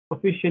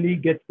officially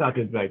get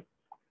started, right?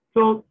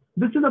 So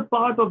this is a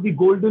part of the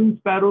Golden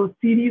Sparrow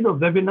series of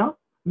webinars.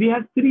 We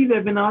have 3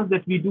 webinars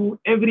that we do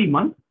every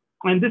month,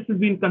 and this has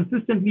been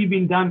consistently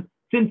being done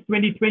since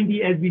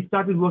 2020 as we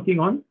started working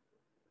on.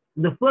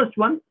 The first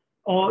one,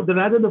 or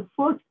rather the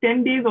first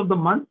 10 days of the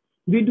month,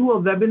 we do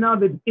a webinar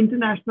with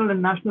international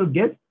and national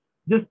guests.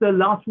 Just the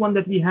last one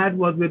that we had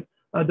was with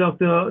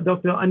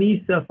Dr.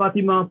 Anis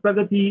Fatima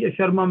Pragati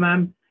Sharma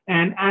ma'am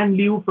and Anne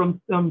Liu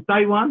from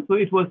Taiwan. So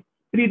it was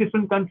 3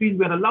 different countries.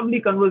 We had a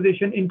lovely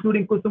conversation,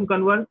 including Kusum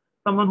Kanwar,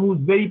 someone who's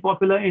very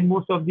popular in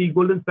most of the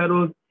Golden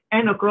Sparrows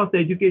and across the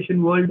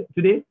education world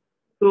today.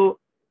 So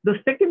the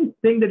second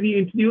thing that we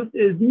introduced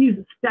is these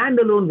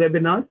standalone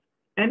webinars.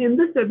 And in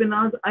this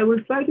webinars, I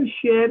will try to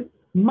share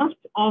much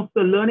of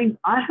the learning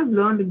I have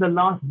learned in the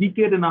last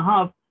decade and a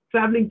half,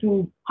 traveling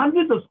to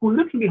hundreds of schools,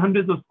 literally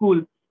hundreds of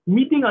schools,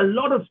 meeting a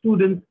lot of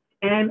students.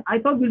 And I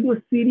thought we'll do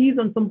a series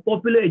on some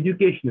popular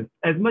educationists.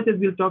 As much as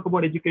we'll talk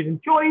about education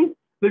choice,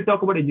 we'll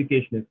talk about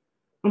educationists.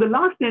 And the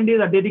last 10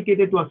 days are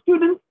dedicated to our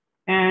students,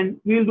 and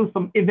we'll do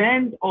some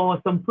event or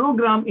some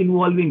program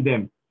involving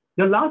them.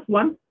 The last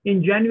one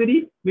in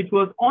January, which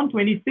was on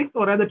 26th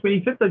or rather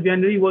 25th of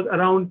January, was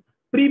around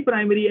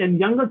pre-primary and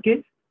younger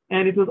kids.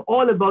 And it was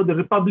all about the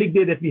Republic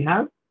Day that we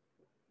have.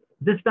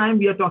 This time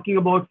we are talking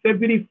about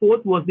February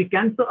 4th was the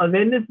Cancer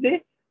Awareness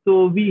Day.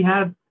 So we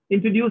have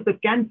introduced the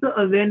Cancer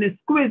Awareness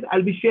Quiz.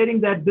 I'll be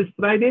sharing that this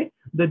Friday,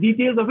 the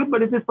details of it,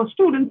 but it is for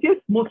students. Yes,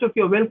 most of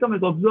you are welcome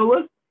as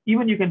observers.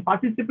 Even you can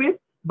participate,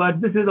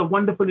 but this is a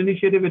wonderful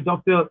initiative with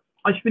Dr.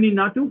 Ashwini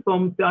Natu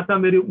from Tata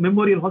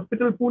Memorial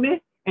Hospital, Pune,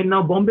 and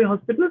now Bombay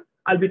Hospital.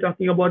 I'll be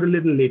talking about a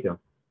little later.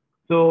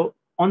 So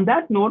on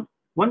that note,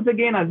 once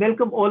again, I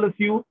welcome all of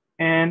you,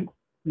 and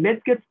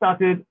let's get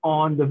started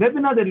on the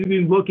webinar that we've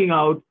been working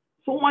out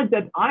so much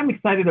that I'm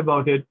excited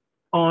about it,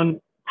 on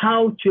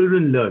how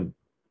children learn.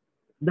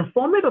 The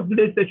format of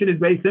today's session is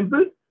very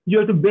simple. You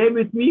have to bear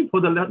with me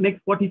for the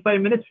next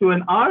 45 minutes to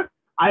an hour.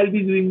 I'll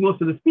be doing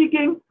most of the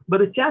speaking, but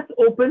the chat's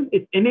open,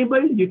 it's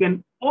enabled. You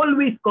can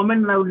always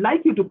comment, and I would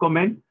like you to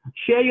comment,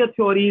 share your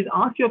theories,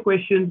 ask your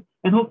questions,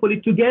 and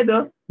hopefully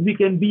together we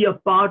can be a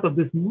part of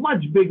this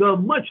much bigger,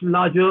 much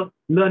larger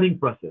learning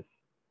process.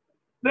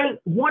 Well,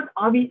 what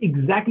are we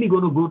exactly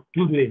going to go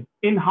through today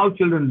in how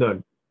children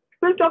learn?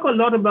 We'll talk a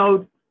lot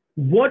about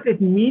what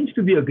it means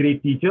to be a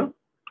great teacher.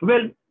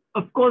 Well,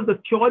 of course, the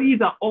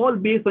theories are all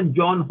based on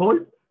John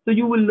Holt. So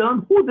you will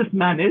learn who this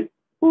man is,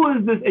 who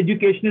is this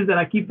educationist that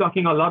I keep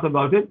talking a lot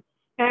about it.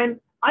 And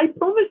I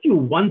promise you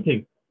one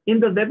thing, in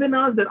the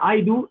webinars that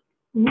I do,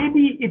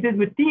 maybe it is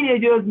with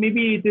teenagers,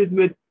 maybe it is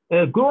with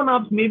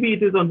grown-ups, maybe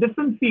it is on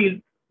different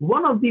fields.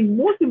 One of the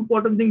most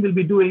important things we'll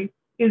be doing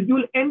is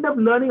you'll end up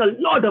learning a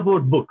lot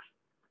about books.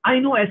 I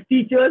know as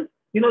teachers,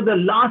 the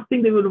last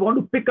thing they will want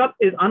to pick up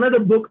is another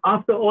book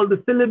after all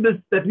the syllabus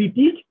that we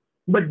teach.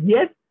 But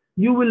yes,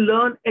 you will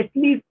learn at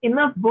least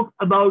enough books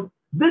about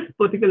this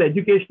particular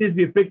educationist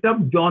we picked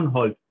up, John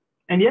Holt.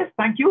 And yes,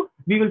 thank you.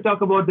 We will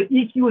talk about the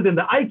EQs and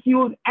the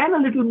IQs and a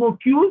little more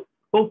Qs.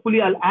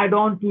 Hopefully, I'll add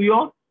on to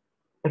your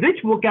rich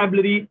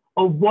vocabulary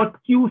of what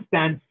Q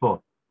stands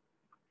for.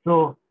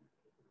 So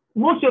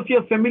most of you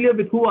are familiar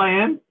with who I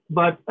am,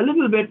 but a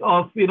little bit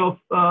of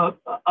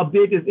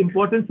update is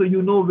important so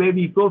you know where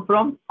we go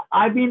from.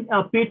 I've been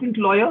a patent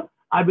lawyer.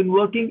 I've been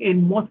working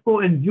in Moscow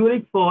and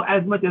Zurich for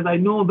as much as I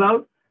know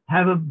about.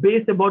 Have a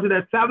base about it.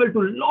 I've traveled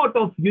to a lot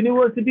of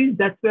universities.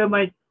 That's where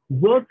my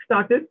work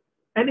started.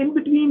 And in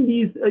between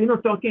these,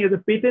 talking as a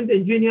patent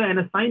engineer and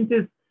a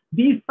scientist,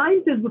 these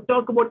scientists would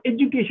talk about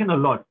education a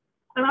lot.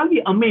 And I'll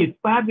be amazed.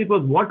 Perhaps it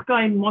was vodka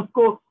in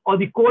Moscow or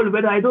the cold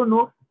weather, I don't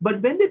know.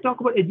 But when they talk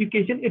about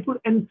education, it would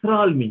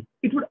enthrall me.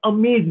 It would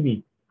amaze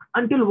me.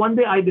 Until one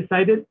day I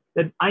decided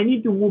that I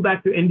need to move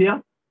back to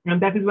India.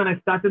 And that is when I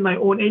started my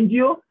own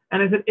NGO.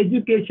 And I said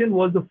education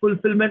was the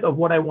fulfillment of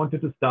what I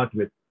wanted to start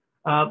with.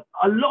 A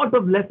lot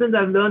of lessons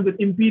I've learned with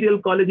Imperial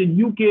College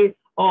in UK,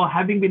 or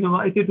having been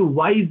invited to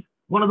WISE,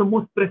 one of the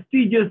most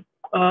prestigious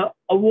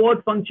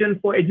award functions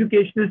for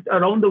educationists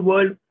around the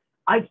world.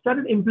 I've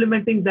started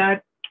implementing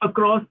that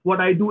across what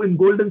I do in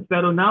Golden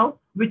Sparrow now,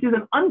 which is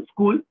an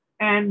unschool.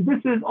 And this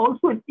is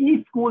also an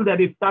e-school that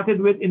we started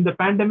with in the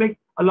pandemic,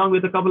 along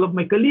with a couple of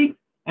my colleagues.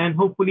 And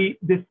hopefully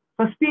this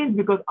sustains,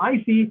 because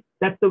I see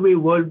that's the way the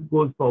world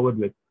goes forward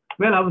with.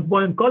 Well, I was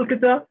born in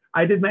Kolkata.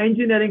 I did my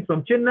engineering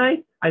from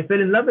Chennai. I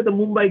fell in love with a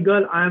Mumbai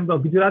girl. I am a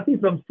Gujarati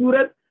from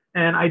Surat,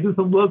 and I do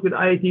some work with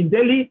IIT in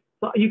Delhi.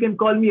 So you can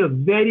call me a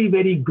very,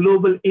 very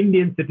global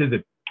Indian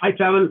citizen. I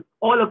travel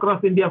all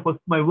across India for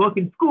my work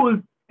in schools,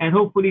 and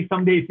hopefully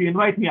someday if you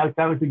invite me, I'll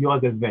travel to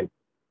yours as well.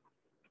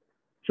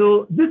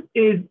 So this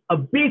is a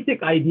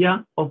basic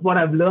idea of what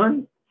I've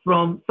learned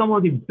from some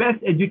of the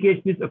best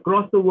educationists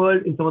across the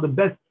world in some of the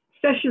best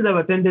sessions I've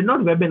attended,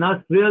 not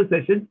webinars, real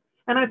sessions.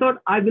 And I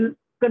thought I will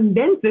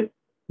condense it,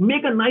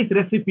 make a nice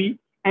recipe,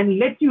 and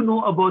let you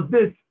know about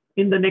this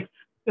in the next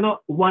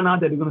 1 hour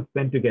that we're going to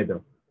spend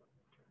together.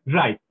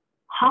 Right.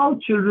 How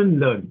children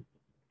learn.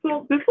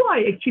 So before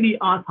I actually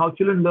ask how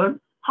children learn,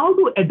 how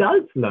do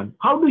adults learn?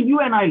 How do you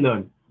and I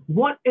learn?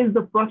 What is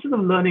the process of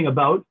learning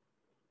about?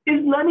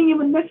 Is learning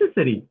even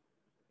necessary?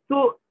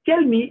 So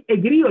tell me,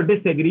 agree or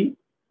disagree,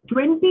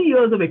 20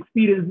 years of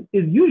experience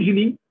is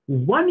usually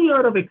 1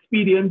 year of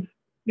experience,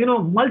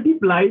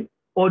 multiplied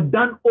or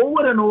done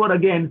over and over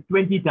again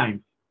 20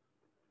 times.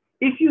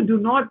 If you do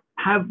not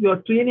have your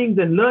trainings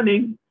and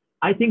learning,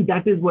 I think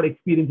that is what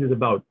experience is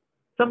about.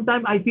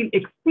 Sometimes I feel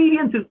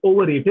experience is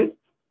overrated.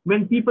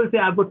 When people say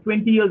I've got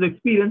 20 years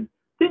experience,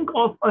 think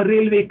of a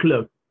railway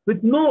clerk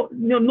with no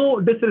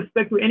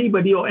disrespect to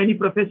anybody or any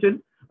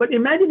profession. But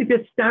imagine if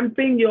you're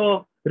stamping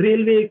your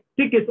railway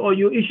tickets or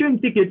you're issuing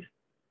tickets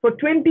for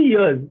 20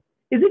 years.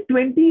 Is it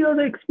 20 years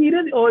of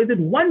experience or is it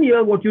 1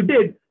 year what you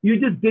did? You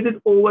just did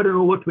it over and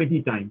over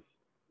 20 times.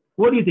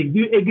 What do you think? Do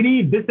you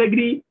agree,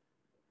 disagree?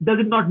 Does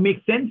it not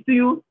make sense to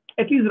you?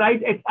 At least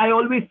write. I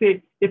always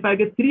say, if I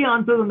get 3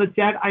 answers on the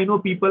chat, I know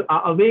people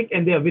are awake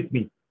and they are with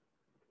me.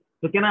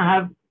 So can I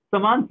have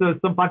some answers,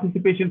 some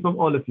participation from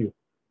all of you?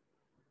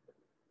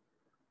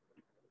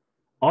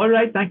 All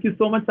right. Thank you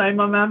so much,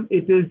 Saima ma'am.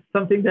 It is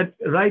something that,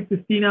 right,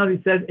 Christina,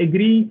 it says,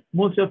 agree.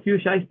 Most of you,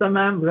 Shaista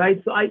ma'am,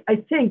 right? So I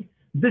think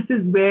this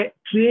is where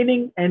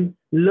training and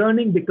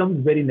learning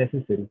becomes very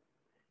necessary.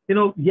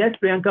 Yes,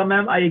 Priyanka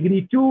ma'am, I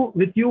agree too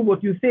with you,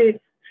 what you say.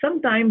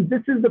 Sometimes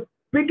this is the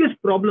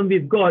biggest problem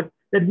we've got,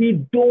 that we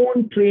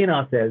don't train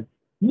ourselves.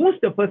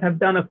 Most of us have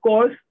done a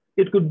course,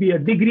 it could be a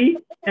degree,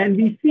 and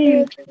we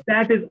feel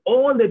that is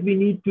all that we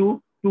need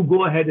to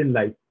go ahead in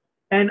life.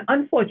 And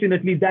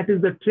unfortunately, that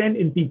is the trend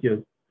in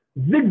teachers.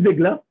 Zig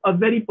Ziglar, a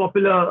very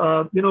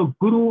popular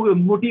guru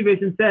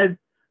motivation, says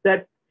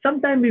that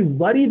sometimes we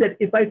worry that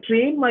if I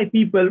train my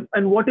people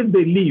and what if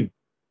they leave?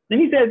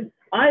 And he says,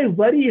 I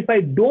worry if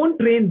I don't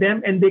train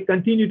them and they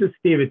continue to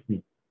stay with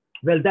me.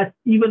 Well, that's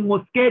even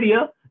more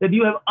scarier, that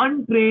you have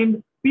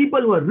untrained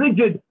people who are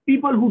rigid,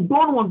 people who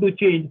don't want to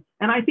change.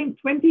 And I think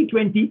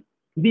 2020,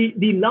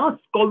 the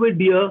last COVID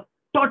year,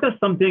 taught us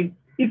something.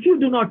 If you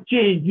do not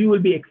change, you will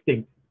be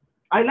extinct.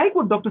 I like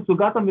what Dr.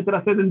 Sugata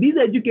Mitra says, and these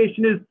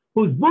educationists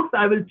whose books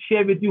I will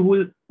share with you,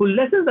 whose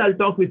lessons I'll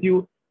talk with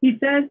you. He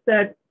says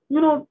that, do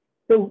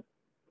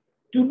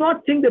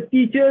not think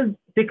that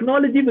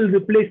technology will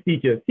replace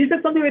teachers. He says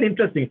something very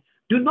interesting.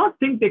 Do not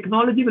think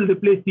technology will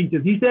replace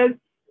teachers. He says,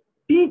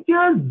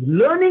 teachers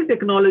learning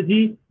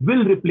technology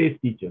will replace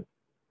teachers.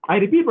 I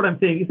repeat what I'm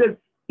saying. He says,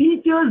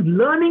 teachers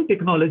learning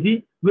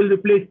technology will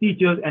replace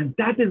teachers, and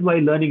that is why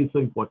learning is so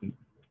important.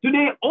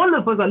 Today, all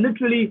of us are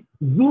literally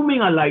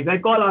zooming our lives. I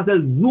call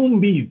ourselves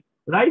Zoombies,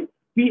 right?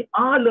 We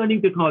are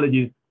learning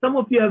technologies. Some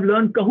of you have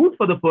learned Kahoot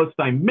for the first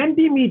time,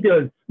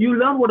 Mentimeters. You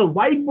learn what a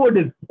whiteboard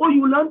is, or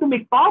you learn to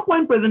make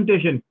PowerPoint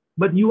presentation,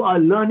 but you are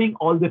learning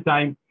all the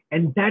time,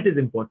 and that is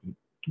important.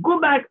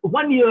 Go back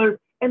 1 year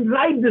and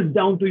write this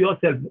down to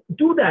yourself.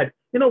 Do that.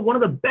 One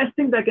of the best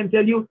things I can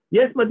tell you,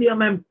 yes, Madhya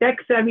ma'am,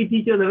 tech-savvy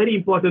teachers are very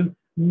important.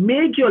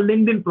 Make your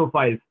LinkedIn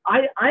profiles.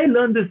 I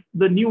learned this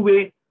the new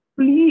way.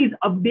 Please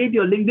update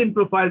your LinkedIn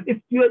profiles. If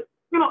you're,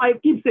 I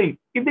keep saying,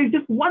 if there's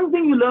just one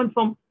thing you learn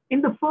from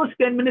in the first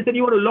 10 minutes and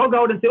you want to log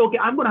out and say, okay,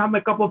 I'm going to have my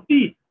cup of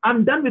tea,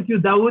 I'm done with you,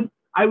 Dawood,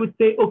 I would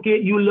say, okay,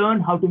 you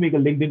learn how to make a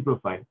LinkedIn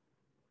profile.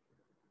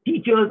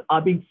 Teachers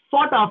are being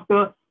sought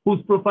after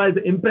whose profiles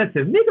are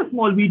impressive. Make a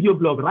small video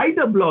blog, write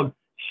a blog,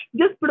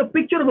 just put a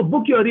picture of a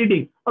book you're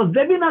reading, a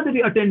webinar that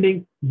you're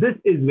attending. This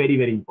is very,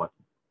 very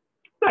important.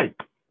 Right.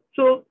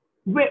 So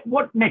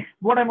what next?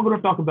 What am I going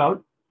to talk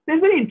about? There's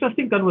a very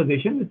interesting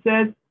conversation. It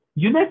says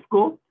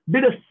UNESCO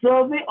did a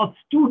survey of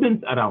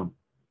students around,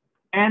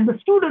 and the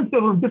students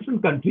were from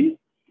different countries,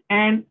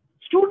 and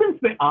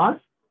students were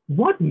asked,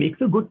 what makes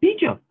a good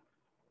teacher?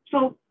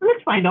 So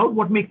let's find out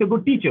what makes a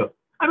good teacher.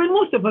 I mean,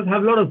 most of us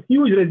have a lot of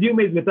huge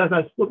resumes with us.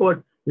 I spoke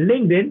about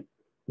LinkedIn.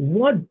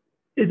 What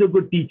is a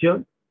good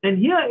teacher? And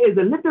here is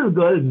a little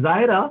girl,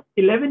 Zaira,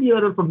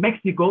 11-year-old from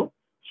Mexico.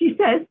 She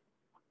says,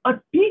 a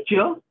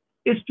teacher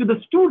is to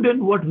the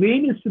student what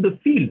rain is to the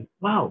field.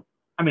 Wow.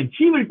 I mean,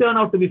 she will turn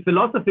out to be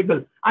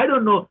philosophical. I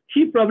don't know.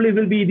 She probably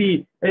will be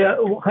the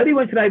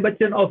Harivansh Rai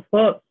Bachchan of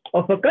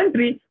her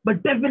country,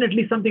 but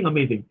definitely something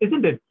amazing,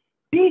 isn't it?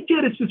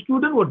 Teacher is to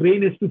student what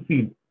rain is to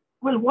field.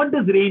 Well, what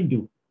does rain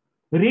do?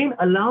 Rain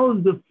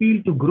allows the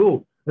field to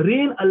grow.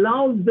 Rain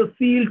allows the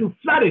field to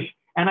flourish.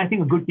 And I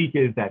think a good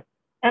teacher is that.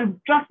 And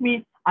trust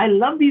me, I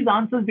love these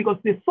answers because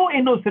they're so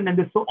innocent and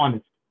they're so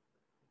honest.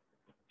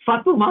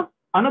 Fatuma,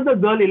 another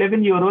girl,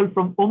 11-year-old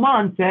from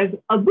Oman, says,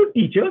 a good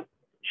teacher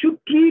should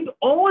treat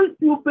all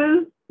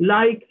pupils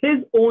like his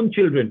own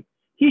children.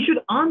 He should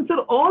answer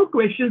all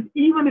questions,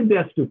 even if they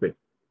are stupid.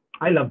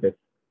 I love this.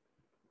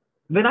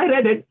 When I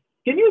read it,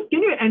 can you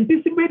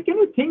anticipate, can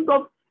you think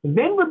of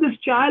when would this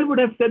child would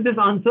have said this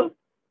answer?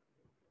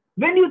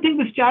 When do you think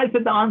this child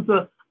said the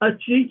answer? A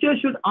teacher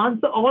should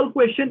answer all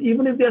questions,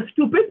 even if they are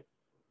stupid?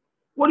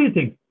 What do you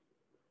think?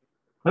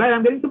 All right,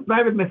 I'm getting some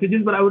private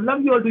messages, but I would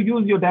love you all to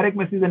use your direct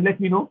message and let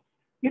me know.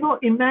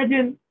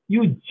 Imagine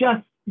you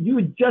just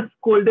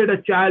scolded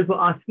a child for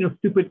asking a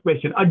stupid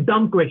question, a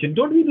dumb question.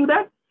 Don't we do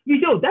that? We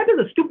say, oh, that is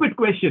a stupid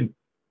question.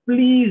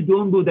 Please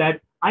don't do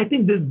that. I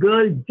think this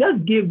girl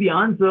just gave the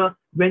answer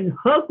when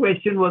her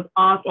question was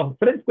asked, or her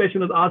friend's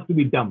question was asked to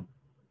be dumb.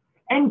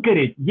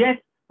 Encourage. Yes,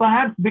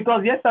 Perhaps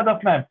because, yes,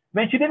 Sadaf ma'am,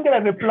 when she didn't get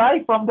a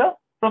reply from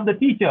the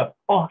teacher,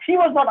 or she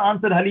was not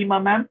answered, Halima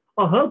ma'am,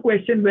 or her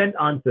question went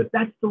answered.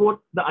 That's what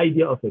the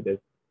idea of it is.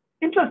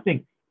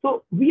 Interesting.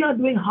 So we are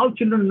doing how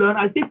children learn.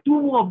 I'll take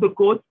two more of the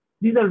quotes.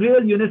 These are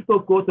real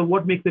UNESCO quotes of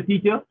what makes a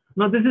teacher.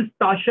 Now, this is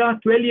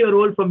Tasha,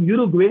 12-year-old from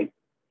Uruguay.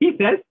 He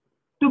says,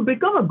 to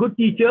become a good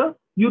teacher,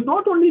 you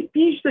not only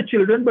teach the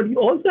children, but you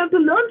also have to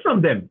learn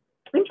from them.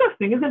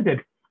 Interesting, isn't it?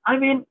 I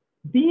mean,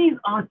 these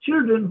are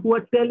children who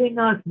are telling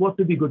us what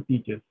to be good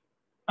teachers.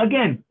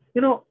 Again,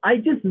 I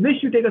just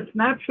wish you take a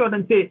snapshot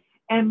and say,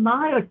 am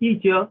I a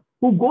teacher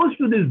who goes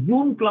to this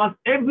Zoom class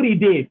every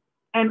day?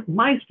 And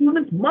my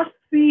students must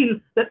feel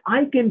that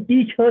I can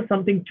teach her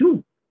something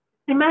too.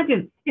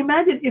 Imagine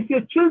if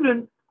your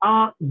children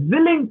are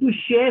willing to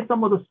share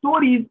some of the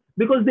stories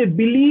because they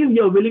believe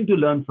you're willing to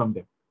learn from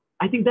them.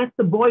 I think that's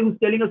the boy who's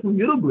telling us from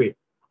Uruguay.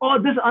 Or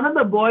this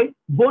another boy,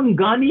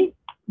 Bongani,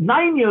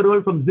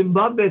 9-year-old from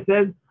Zimbabwe,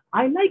 says,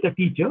 I like a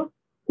teacher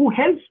who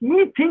helps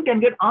me think and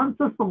get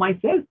answers for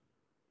myself.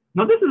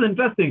 Now, this is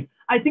interesting.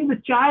 I think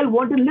the child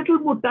wanted a little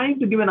more time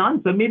to give an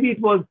answer. Maybe it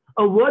was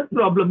a word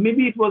problem.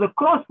 Maybe it was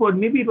a crossword.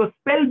 Maybe it was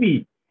spell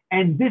bee.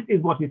 And this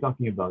is what we're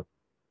talking about.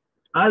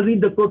 I'll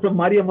read the quote from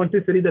Maria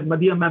Montessori that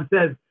Madhya ma'am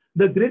says,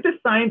 the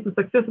greatest sign for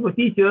success of a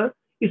teacher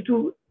is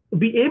to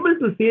be able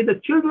to say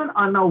the children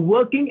are now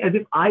working as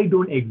if I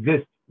don't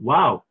exist.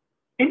 Wow.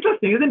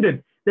 Interesting, isn't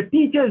it? The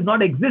teacher is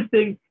not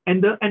existing.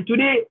 And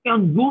today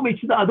on Zoom, it's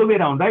the other way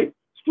around, right?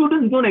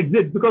 Students don't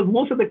exist because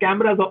most of the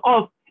cameras are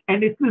off.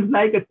 And it is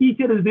like a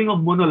teacher is doing a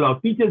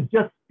monologue. Teacher is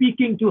just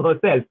speaking to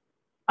herself.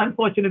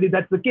 Unfortunately,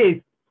 that's the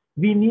case.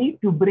 We need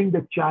to bring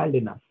the child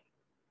in us.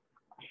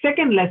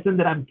 Second lesson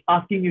that I'm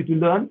asking you to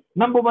learn.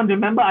 Number one,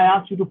 remember I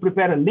asked you to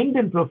prepare a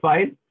LinkedIn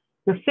profile.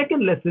 The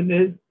second lesson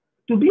is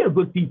to be a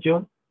good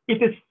teacher.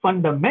 It is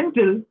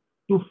fundamental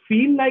to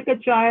feel like a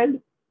child,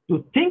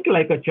 to think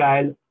like a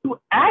child, to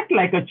act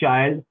like a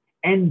child,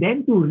 and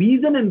then to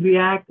reason and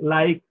react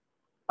like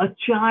a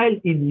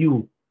child in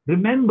you.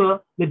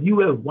 Remember that you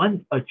were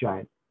once a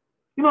child.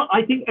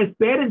 I think as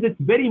parents, it's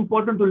very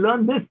important to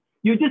learn this.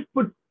 You just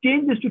put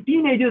changes to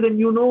teenagers and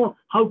you know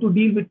how to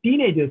deal with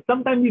teenagers.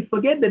 Sometimes we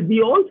forget that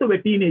we also were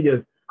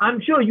teenagers. I'm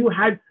sure you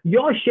had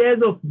your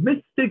shares of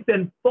mistakes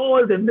and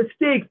faults and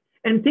mistakes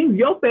and things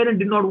your parent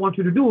did not want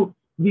you to do.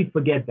 We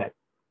forget that.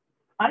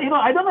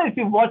 I don't know if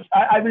you watched,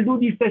 I will do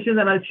these sessions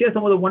and I'll share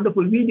some of the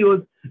wonderful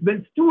videos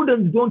when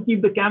students don't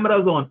keep the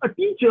cameras on. A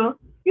teacher,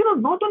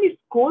 not only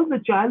scolds the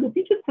child, the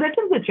teacher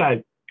threatens the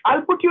child.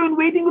 I'll put you in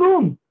waiting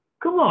room.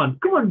 Come on,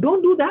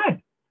 don't do that.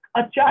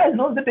 A child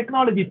knows the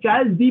technology.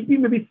 Child's DP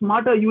may be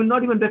smarter. You will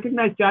not even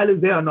recognize child is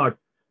there or not.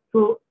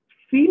 So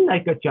feel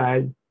like a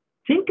child,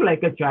 think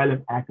like a child,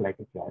 and act like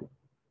a child.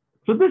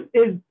 So this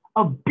is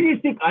a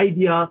basic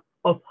idea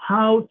of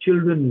how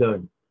children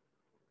learn.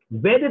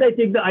 Where did I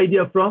take the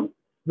idea from?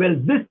 Well,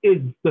 this is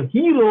the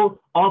hero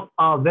of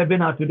our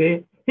webinar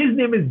today. His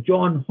name is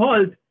John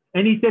Holt,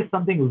 and he says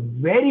something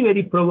very,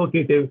 very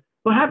provocative,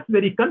 perhaps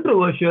very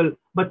controversial,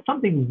 but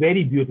something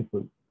very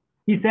beautiful.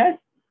 He says,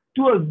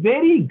 to a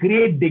very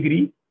great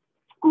degree,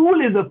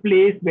 school is a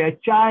place where a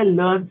child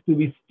learns to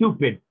be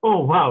stupid.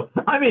 Oh, wow.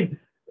 I mean,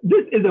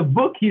 this is a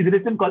book he's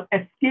written called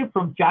Escape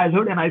from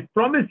Childhood. And I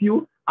promise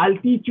you, I'll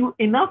teach you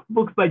enough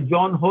books by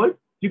John Holt.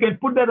 You can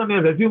put that on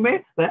your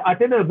resume. I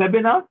attended a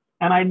webinar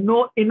and I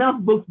know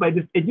enough books by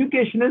this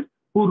educationist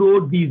who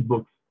wrote these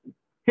books.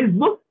 His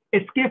book,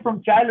 Escape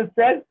from Childhood,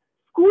 says,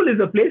 school is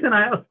a place, and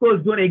I, of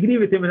course, don't agree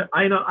with him.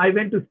 I know I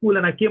went to school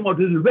and I came out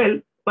a little well,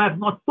 perhaps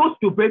not so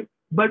stupid,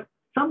 but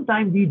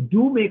sometimes we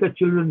do make our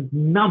children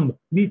numb.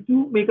 We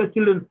do make our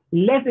children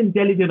less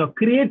intelligent or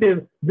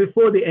creative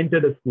before they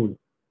enter the school.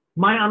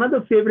 My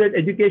another favorite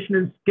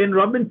educationist, Ken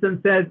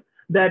Robinson, says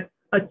that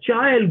a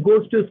child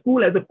goes to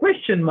school as a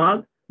question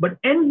mark, but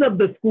ends up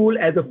the school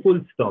as a full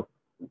stop.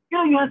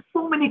 You have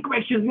so many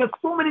questions. You have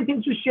so many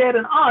things to share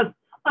and ask.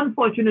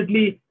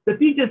 Unfortunately, the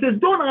teacher says,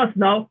 don't ask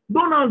now.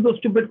 Don't ask those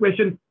stupid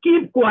questions.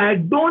 Keep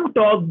quiet. Don't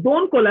talk.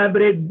 Don't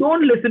collaborate.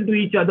 Don't listen to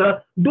each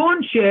other.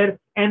 Don't share.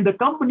 And the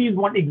companies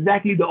want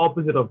exactly the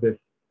opposite of this.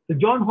 So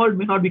John Holt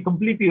may not be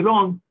completely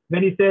wrong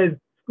when he says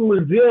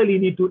schools really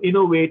need to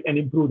innovate and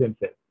improve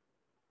themselves.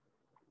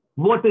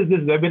 What is this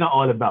webinar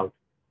all about?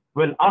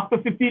 Well, after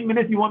 15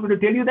 minutes, you want me to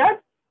tell you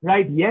that?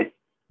 Right? Yes.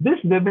 This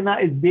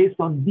webinar is based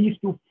on these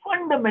two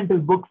fundamental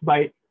books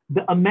by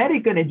the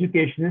American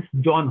educationist,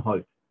 John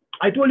Holt.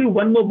 I told you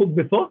one more book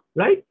before,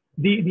 right?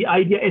 The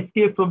idea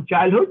Escape from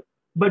Childhood.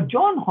 But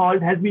John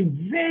Holt has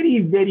been very,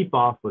 very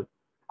powerful.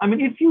 I mean,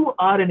 if you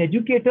are an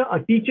educator, a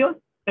teacher,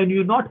 and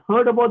you've not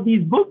heard about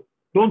these books,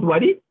 don't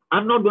worry.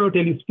 I'm not going to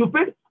tell you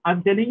stupid.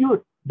 I'm telling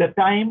you the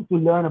time to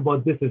learn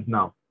about this is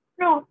now.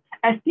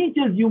 As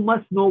teachers, you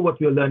must know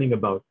what you're learning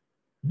about.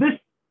 This,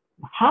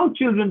 How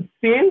Children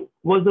Fail,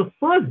 was the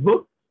first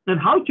book, and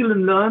How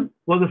Children Learn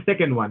was the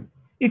second one.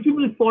 If you've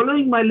been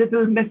following my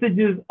little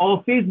messages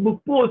or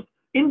Facebook posts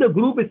in the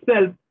group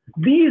itself,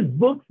 these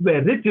books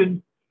were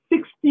written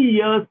 60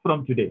 years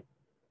from today.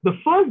 The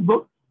first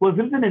book was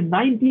written in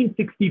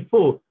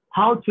 1964,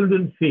 How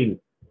Children Fail.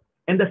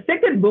 And the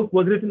second book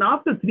was written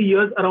after 3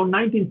 years, around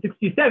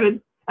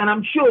 1967. And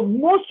I'm sure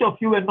most of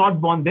you were not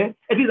born then.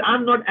 At least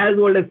I'm not as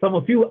old as some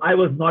of you. I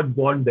was not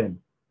born then.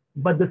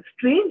 But the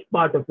strange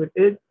part of it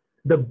is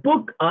the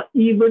book are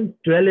even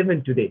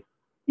relevant today.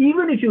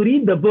 Even if you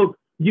read the book,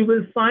 you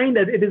will find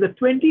that it is a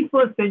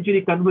 21st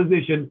century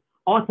conversation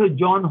author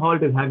John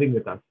Holt is having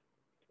with us.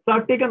 So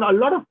I've taken a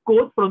lot of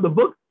quotes from the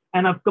book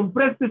and I've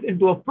compressed this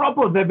into a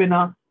proper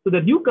webinar so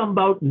that you come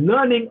out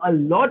learning a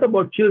lot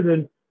about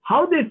children,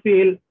 how they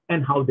fail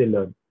and how they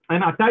learn.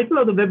 And our title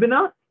of the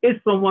webinar is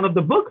from one of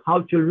the books,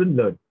 How Children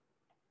Learn.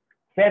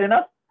 Fair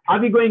enough? Are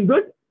we going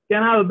good?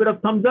 Can I have a bit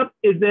of thumbs up?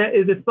 Is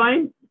it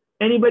fine?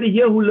 Anybody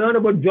here who learned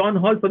about John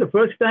Holt for the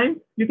first time,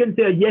 you can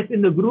say a yes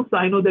in the group so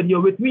I know that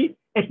you're with me.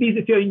 At least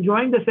if you're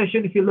enjoying the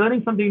session, if you're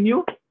learning something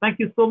new, thank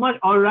you so much.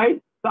 All right.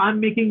 So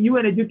I'm making you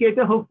an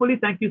educator. Hopefully,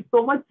 thank you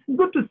so much. It's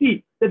good to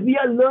see that we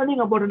are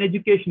learning about an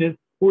educationist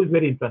who is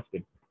very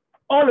interesting.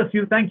 All of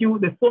you, thank you.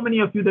 There's so many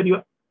of you that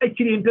you're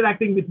actually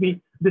interacting with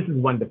me. This is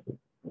wonderful.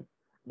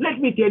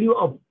 Let me tell you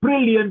a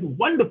brilliant,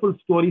 wonderful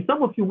story.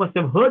 Some of you must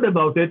have heard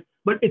about it,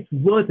 but it's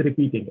worth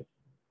repeating it.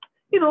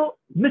 You know,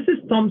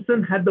 Mrs.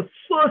 Thompson had the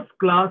first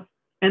class,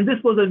 and this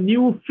was a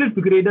new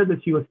 5th grader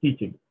that she was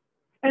teaching.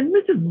 And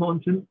Mrs.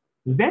 Thompson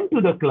went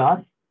to the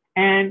class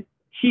and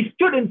she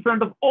stood in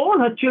front of all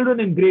her children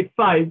in grade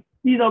 5.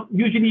 These are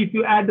usually, if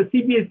you add the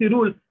CBSE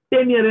rule,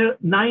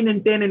 9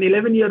 and 10 and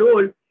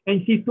 11-year-old,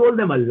 and she told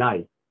them a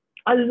lie.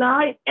 A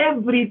lie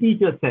every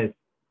teacher says.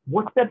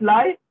 What's that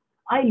lie?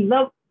 I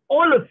love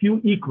all of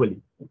you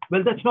equally.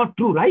 Well, that's not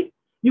true, right?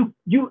 You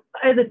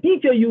as a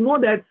teacher, you know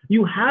that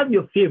you have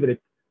your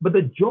favorites. But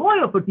the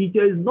joy of a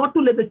teacher is not to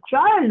let the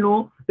child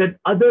know that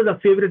others are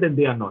favorite and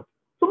they are not.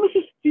 So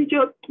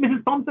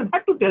Mrs. Thompson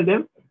had to tell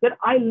them that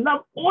I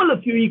love all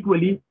of you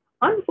equally.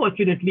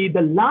 Unfortunately,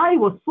 the lie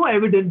was so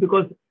evident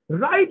because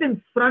right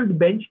in front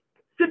bench,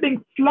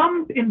 sitting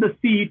slumped in the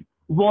seat,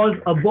 was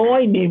a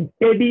boy named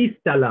Teddy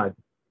Stallard.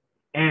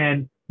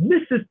 And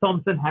Mrs.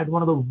 Thompson had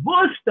one of the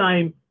worst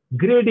time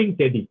grading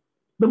Teddy.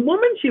 The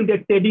moment she'll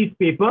get Teddy's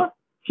paper,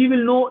 she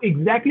will know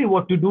exactly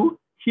what to do.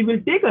 She will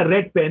take a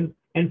red pen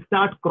and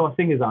start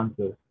crossing his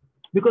answers.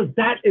 Because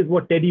that is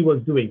what Teddy was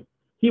doing.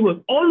 He was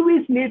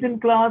always late in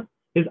class.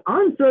 His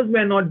answers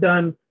were not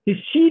done. His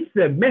sheets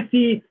were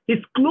messy. His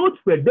clothes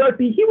were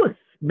dirty. He was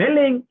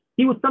smelling.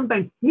 He would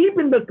sometimes sleep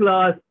in the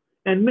class.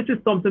 And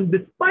Mrs. Thompson,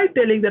 despite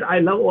telling that I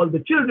love all the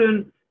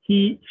children,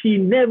 she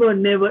never,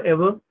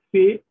 ever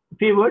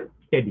favored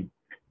Teddy.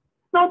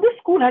 Now, this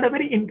school had a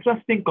very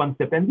interesting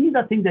concept. And these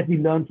are things that we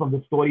learned from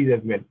the stories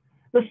as well.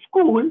 The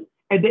school,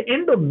 at the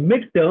end of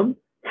midterm,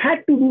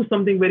 had to do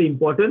something very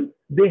important.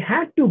 They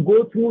had to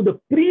go through the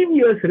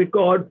previous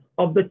record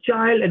of the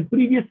child and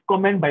previous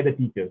comment by the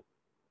teachers.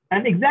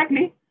 And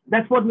exactly,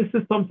 that's what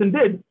Mrs. Thompson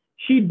did.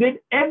 She did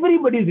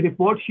everybody's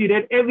report. She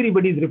read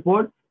everybody's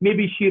report.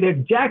 Maybe she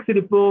read Jack's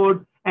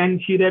report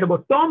and she read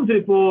about Tom's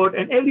report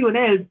and everyone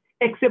else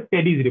except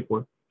Teddy's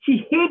report.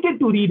 She hated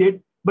to read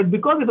it, but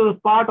because it was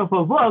part of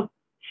her work,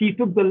 she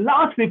took the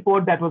last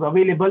report that was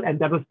available and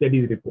that was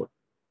Teddy's report.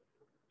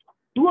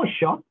 To her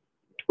shock,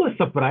 to her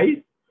surprise,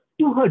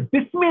 to her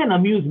dismay and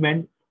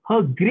amusement,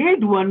 her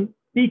grade 1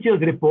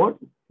 teacher's report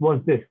was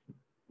this.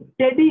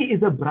 Teddy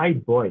is a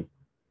bright boy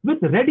with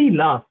ready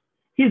laughs.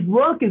 His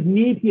work is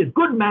neat. He has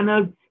good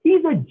manners. He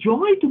is a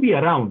joy to be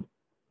around.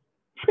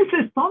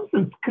 Mrs.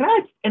 Thompson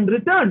scratched and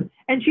returned,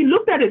 and she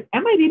looked at it.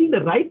 Am I reading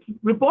the right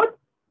report?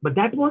 But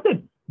that was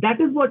it.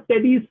 That is what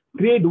Teddy's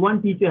grade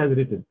 1 teacher has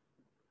written.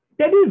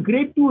 Teddy's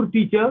grade 2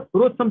 teacher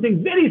wrote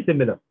something very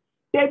similar.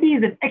 Teddy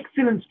is an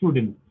excellent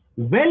student,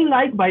 well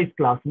liked by his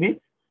classmates,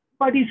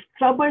 but he's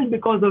troubled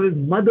because of his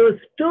mother's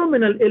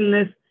terminal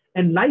illness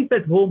and life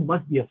at home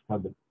must be a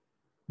struggle.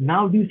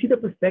 Now, do you see the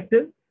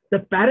perspective? The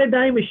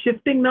paradigm is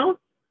shifting now.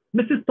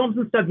 Mrs.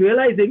 Thompson started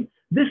realizing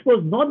this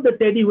was not the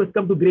Teddy who has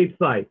come to grade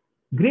 5.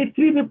 Grade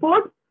 3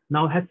 report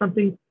now has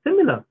something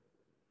similar.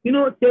 You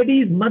know,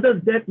 Teddy's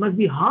mother's death must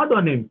be hard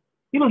on him.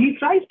 You know, he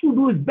tries to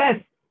do his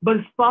best, but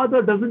his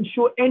father doesn't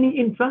show any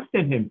interest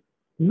in him.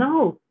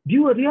 Now, do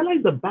you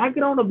realize the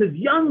background of this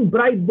young,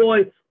 bright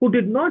boy who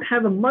did not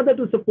have a mother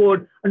to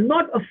support and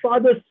not a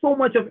father so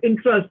much of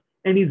interest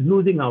and he's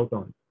losing out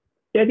on?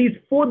 Teddy's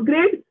 4th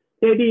grade,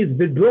 Teddy is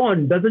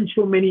withdrawn, doesn't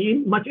show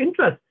much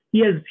interest.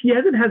 He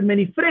hasn't had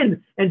many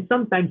friends and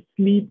sometimes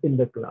sleep in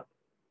the class.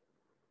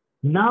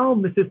 Now,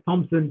 Mrs.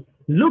 Thompson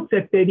looks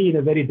at Teddy in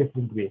a very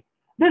different way.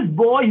 This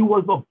boy who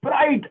was a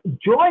bright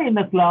joy in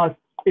the class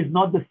is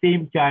not the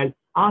same child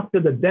after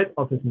the death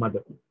of his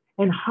mother.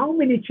 And how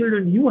many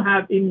children you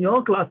have in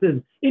your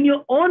classes, in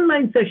your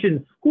online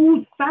sessions,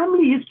 whose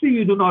family history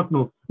you do not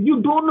know.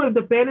 You don't know if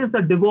the parents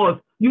are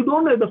divorced. You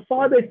don't know if the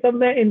father is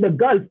somewhere in the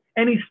Gulf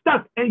and he's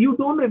stuck. And you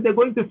don't know if they're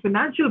going through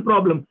financial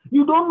problem.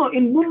 You don't know,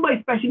 in Mumbai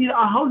especially,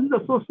 our houses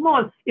are so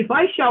small. If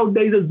I shout,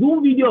 there is a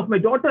Zoom video of my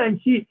daughter and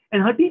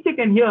her teacher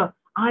can hear.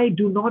 I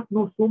do not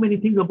know so many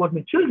things about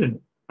my children.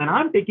 And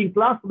I'm taking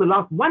class for the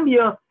last 1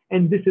 year.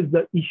 And this is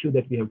the issue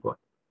that we have got.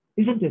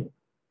 Isn't it?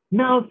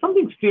 Now,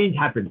 something strange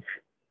happened.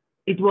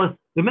 It was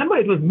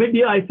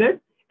mid-year, I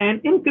said, And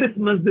in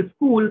Christmas, the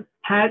school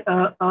had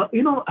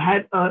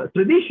had a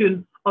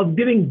tradition of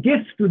giving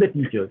gifts to the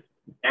teachers.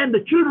 And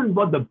the children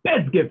bought the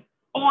best gifts,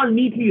 all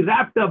neatly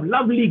wrapped up,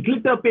 lovely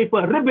glitter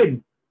paper,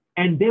 ribbon.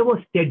 And there was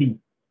Teddy,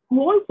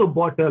 who also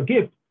bought a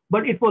gift,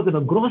 but it was in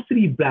a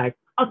grocery bag,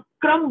 a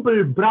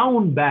crumpled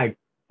brown bag.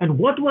 And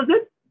what was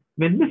it?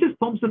 When Mrs.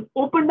 Thompson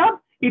opened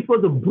up, it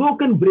was a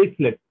broken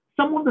bracelet.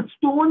 Some of the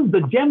stones,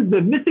 the gems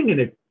were missing in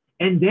it.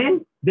 And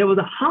then there was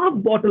a half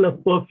bottle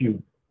of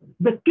perfume.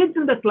 The kids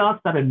in the class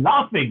started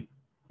laughing.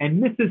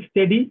 And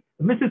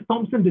Mrs.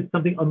 Thompson did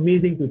something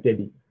amazing to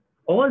Teddy.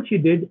 All she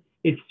did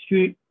is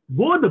she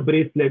wore the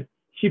bracelet,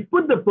 she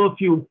put the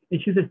perfume,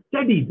 and she said,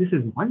 Teddy, this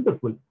is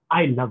wonderful.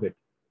 I love it.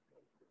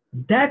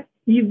 That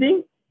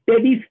evening,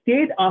 Teddy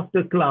stayed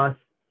after class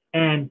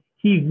and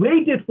he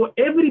waited for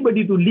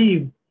everybody to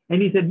leave.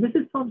 And he said,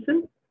 Mrs.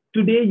 Thompson,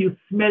 today you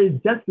smell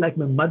just like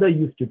my mother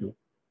used to do.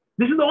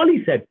 This is all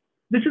he said.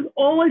 This is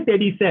all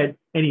Teddy said,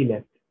 and he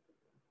left.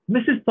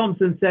 Mrs.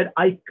 Thompson said,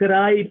 I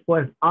cried for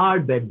an hour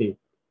that day.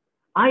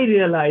 I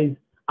realized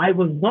I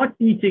was not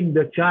teaching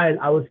the child,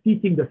 I was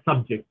teaching the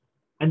subject.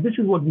 And this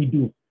is what we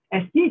do.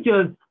 As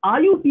teachers,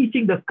 are you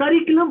teaching the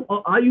curriculum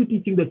or are you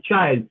teaching the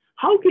child?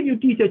 How can you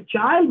teach a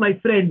child, my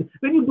friend,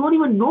 when you don't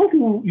even know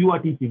who you are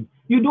teaching?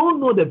 You don't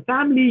know their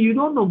family, you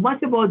don't know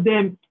much about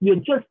them. You're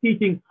just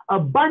teaching a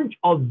bunch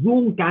of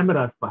Zoom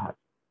cameras, perhaps.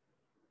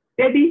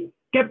 Teddy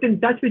kept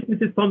in touch with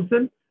Mrs.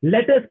 Thompson.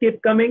 Letters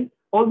kept coming.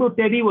 Although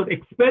Teddy was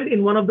expelled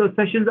in one of the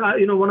sessions,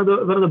 one of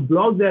the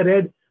blogs I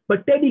read,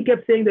 but Teddy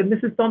kept saying that,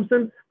 Mrs.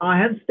 Thompson,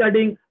 I am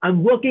studying,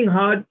 I'm working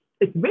hard.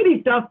 It's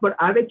very tough, but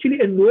I've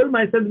actually enrolled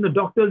myself in a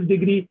doctor's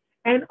degree.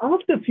 And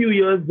after a few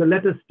years, the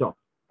letters stopped.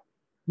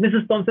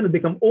 Mrs. Thompson has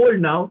become old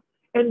now,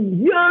 and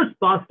years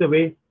passed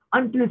away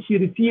until she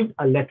received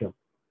a letter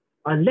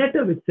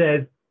which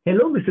says,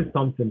 hello, Mrs.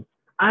 Thompson.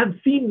 I have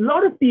seen a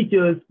lot of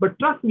teachers, but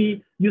trust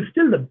me, you're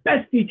still the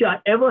best teacher I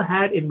ever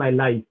had in my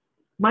life.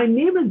 My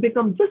name has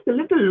become just a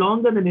little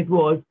longer than it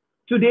was.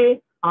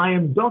 Today, I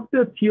am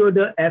Dr.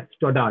 Theodore F.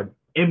 Stoddard,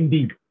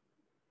 MD.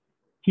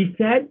 He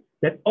said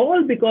that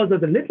all because of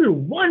the little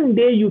one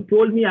day you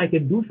told me I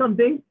can do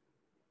something,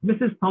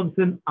 Mrs.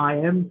 Thompson,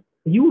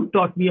 you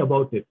taught me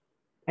about it.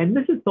 And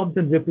Mrs.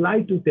 Thompson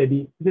replied to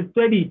Teddy, she said,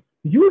 Teddy,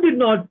 you did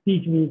not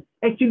teach me.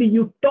 Actually,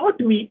 you taught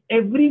me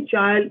every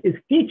child is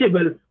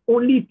teachable.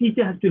 Only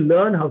teacher has to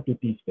learn how to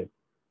teach them.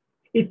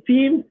 It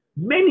seems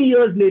many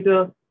years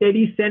later,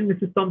 Teddy sent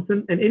Mrs.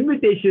 Thompson an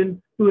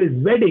invitation to his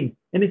wedding.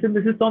 And he said,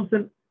 Mrs.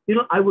 Thompson,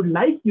 I would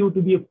like you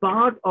to be a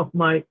part of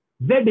my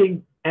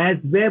wedding as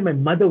where my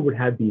mother would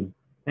have been.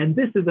 And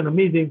this is an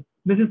amazing,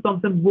 Mrs.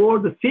 Thompson wore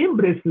the same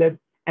bracelet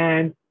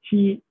and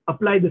she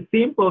applied the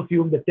same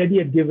perfume that Teddy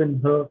had given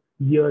her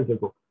years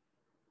ago.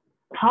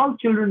 How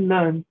children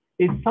learn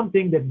is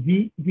something that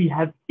we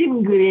have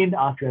ingrained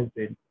ourselves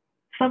in.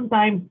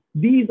 Sometimes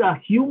these are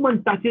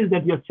human touches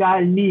that your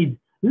child needs.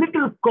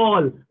 Little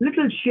call,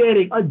 little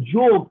sharing, a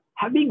joke,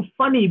 being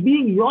funny,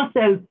 being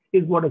yourself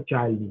is what a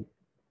child needs.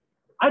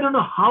 I don't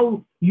know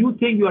how you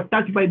think you are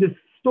touched by this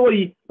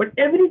story, but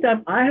every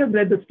time I have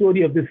read the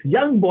story of this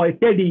young boy,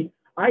 Teddy,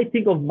 I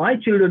think of my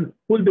children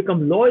who will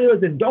become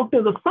lawyers and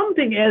doctors or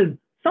something else,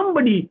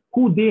 somebody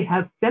who they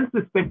have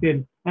self-respect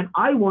in, and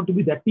I want to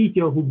be that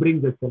teacher who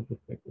brings that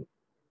self-respect in.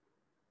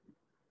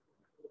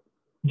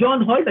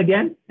 John Holt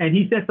again, and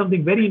he says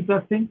something very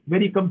interesting,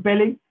 very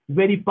compelling,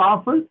 very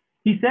powerful.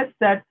 He says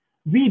that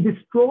we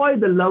destroy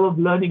the love of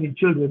learning in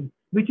children,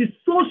 which is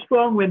so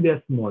strong when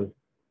they're small,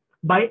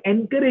 by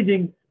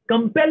encouraging,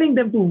 compelling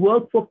them to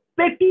work for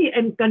petty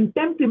and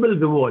contemptible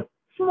rewards,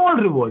 small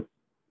rewards.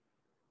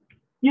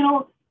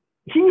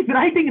 He's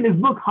writing in his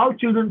book, How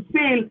Children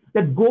Fail,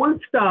 that gold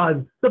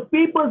stars, the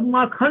papers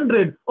mark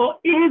 100 or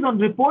A's on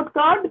report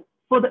card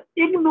for the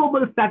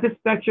ignoble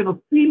satisfaction of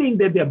feeling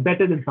that they're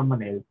better than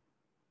someone else.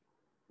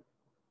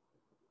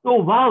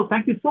 Oh, wow.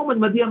 Thank you so much,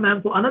 Madhya ma'am.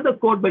 So another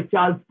quote by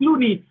Charles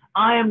Clooney,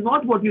 I am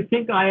not what you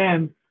think I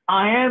am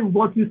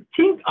what you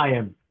think I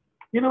am.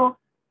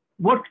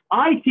 What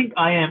I think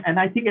I am, and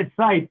I think it's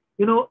right.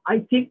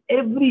 I think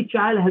every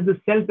child has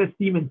a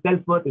self-esteem and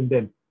self-worth in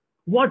them.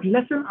 What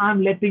lesson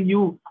I'm letting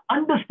you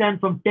understand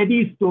from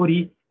Teddy's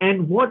story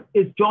and what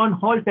is John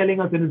Hall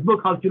telling us in his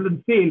book, How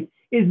Children Fail,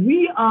 is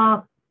we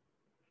are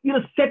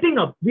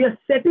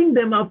setting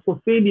them up for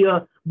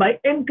failure by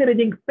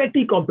encouraging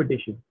petty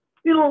competition.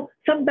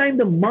 Sometimes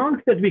the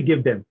marks that we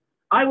give them.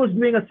 I was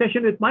doing a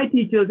session with my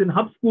teachers in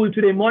Hub School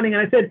today morning,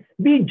 and I said,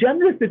 be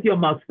generous with your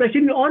marks,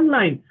 especially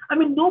online.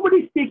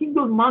 Nobody's taking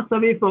those marks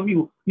away from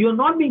you. You're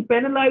not being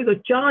penalized or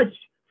charged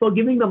for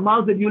giving the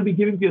marks that you'll be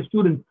giving to your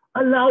students.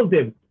 Allow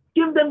them.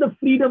 Give them the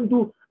freedom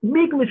to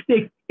make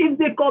mistakes. If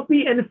they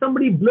copy and if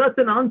somebody blurts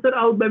an answer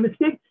out by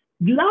mistake,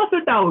 laugh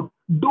it out.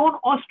 Don't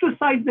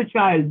ostracize the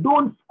child.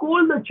 Don't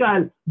scold the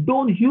child.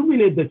 Don't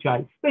humiliate the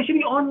child,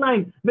 especially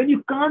online when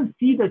you can't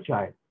see the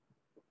child.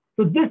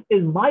 So this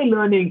is my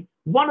learning,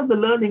 one of the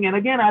learning. And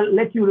again, I'll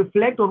let you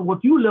reflect on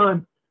what you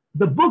learn.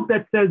 The book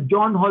that says,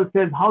 John Hall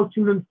says, How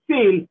Children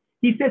Fail,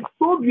 he says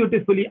so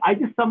beautifully, I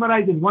just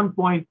summarize in one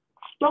point,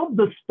 stop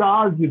the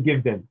stars you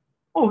give them.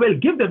 Oh, well,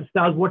 give them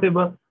stars,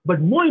 whatever.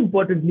 But more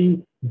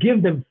importantly,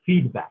 give them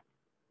feedback.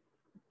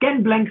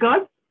 Ken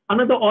Blanchard,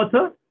 another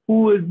author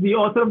who is the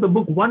author of the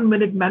book 1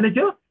 Minute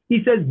Manager,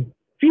 he says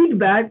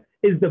feedback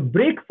is the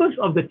breakfast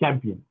of the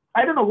champion.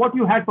 I don't know what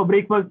you had for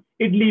breakfast,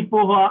 idli,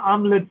 poha,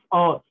 omelets,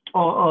 or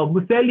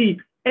muesli,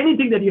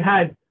 anything that you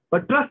had.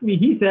 But trust me,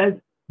 he says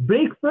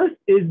breakfast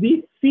is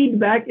the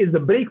feedback, is the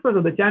breakfast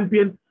of the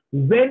champion.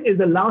 When is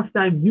the last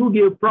time you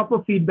gave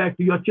proper feedback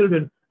to your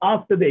children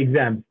after the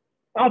exams,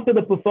 after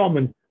the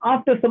performance,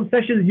 after some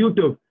sessions you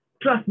took?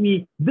 Trust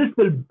me, this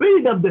will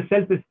build up the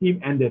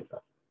self-esteem and their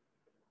trust.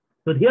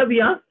 So here we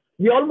are.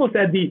 We're almost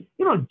at the,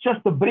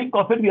 just the brink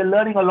of it. We are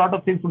learning a lot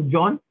of things from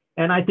John.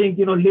 And I think,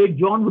 late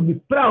John would be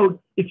proud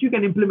if you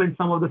can implement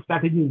some of the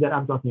strategies that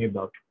I'm talking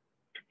about.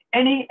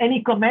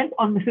 Any comment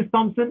on Mrs.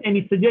 Thompson?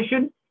 Any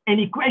suggestion?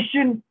 Any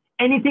question?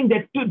 Anything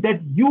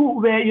that you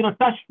were,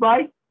 touched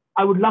by?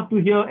 I would love to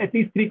hear at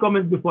least 3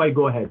 comments before I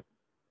go ahead.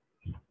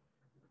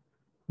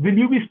 Will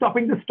you be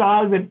stopping the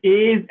stars and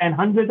A's and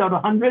hundreds out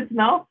of hundreds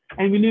now?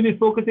 And will you be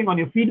focusing on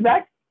your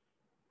feedback?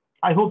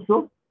 I hope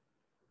so.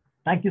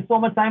 Thank you so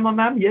much, Simon,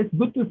 ma'am. Yes,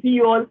 good to see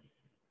you all.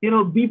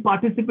 Be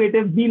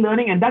participative, be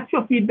learning. And that's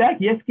your feedback.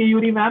 Yes,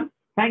 Kayuri, ma'am.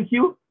 Thank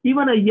you.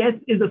 Even a yes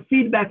is a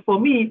feedback for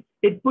me.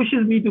 It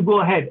pushes me to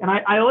go ahead. And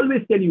I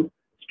always tell you,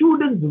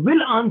 students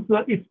will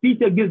answer if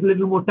teacher gives a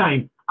little more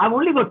time. I've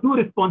only got 2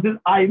 responses.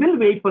 I will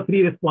wait for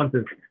 3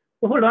 responses.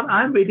 So hold on,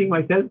 I'm waiting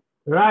myself.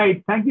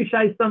 Right. Thank you,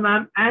 Shaista,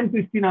 ma'am, and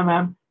Christina,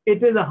 ma'am.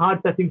 It is a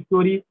heart-touching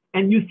story.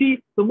 And you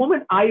see, the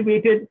moment I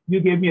waited, you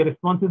gave me a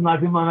response,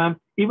 Nazima, ma'am.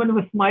 Even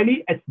with a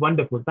smiley, it's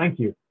wonderful. Thank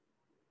you.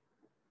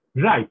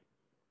 Right.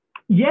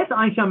 Yes,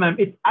 Aisha, ma'am,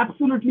 it's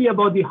absolutely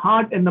about the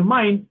heart and the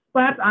mind.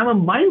 Perhaps I'm a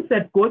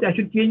mindset coach. I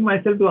should change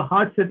myself to a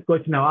heart set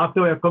coach now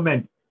after your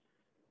comment.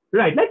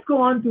 Right. Let's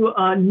go on to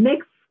our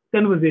next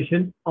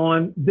conversation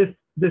on this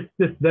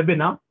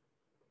webinar.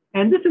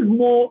 And this is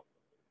more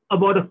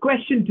about a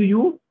question to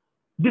you.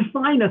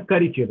 Define a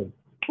curriculum.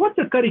 What's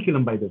a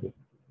curriculum, by the way?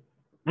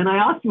 And I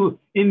asked you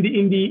in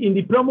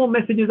the promo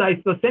messages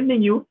I was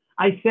sending you,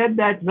 I said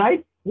that,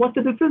 right? What's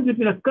the difference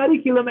between a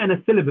curriculum and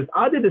a syllabus?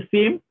 Are they the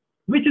same?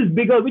 Which is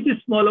bigger? Which is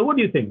smaller? What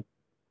do you think?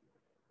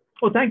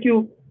 Oh, thank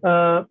you,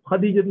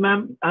 Khadijat,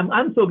 ma'am.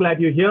 I'm so glad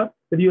you're here,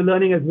 that you're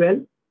learning as well.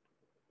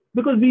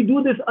 Because we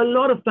do this a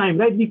lot of time,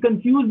 right? We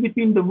confuse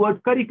between the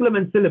word curriculum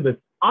and syllabus.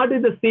 Are they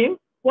the same?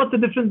 What's the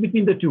difference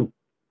between the two?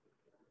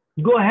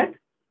 Go ahead.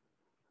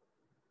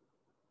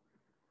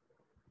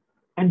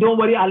 And don't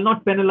worry, I'll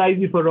not penalize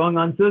you for wrong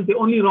answers. They're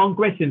only wrong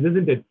questions,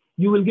 isn't it?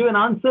 You will give an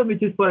answer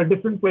which is for a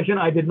different question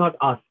I did not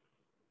ask.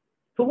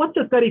 So what's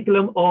a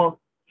curriculum? Or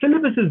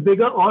syllabus is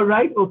bigger. All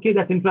right. Okay,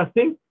 that's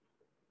interesting.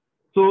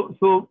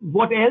 So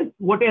what else?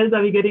 What else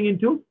are we getting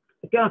into?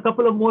 Okay, a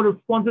couple of more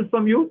responses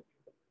from you.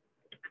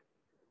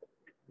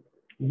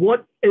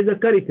 What is a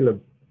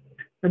curriculum?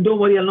 And don't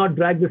worry, I'll not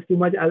drag this too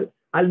much.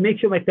 I'll make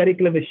sure my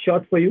curriculum is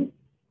short for you.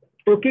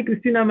 Okay,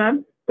 Christina,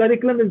 ma'am.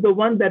 Curriculum is the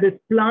one that is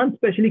planned,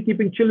 especially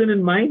keeping children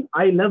in mind.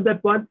 I love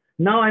that part.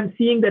 Now I'm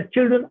seeing that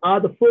children are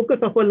the focus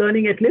of our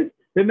learning at least.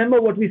 Remember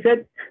what we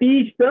said,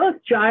 teach the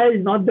child,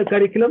 not the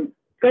curriculum.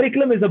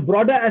 Curriculum is a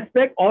broader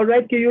aspect. All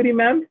right, Kayuri,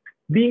 ma'am.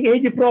 Being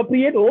age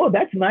appropriate. Oh,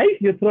 that's nice.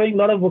 You're throwing a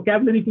lot of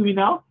vocabulary to me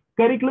now.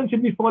 Curriculum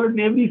should be followed in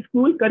every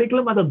school.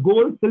 Curriculum are the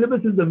goal.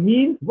 Syllabus is the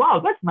means. Wow,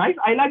 that's nice.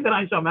 I like that,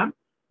 Aisha, ma'am.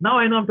 Now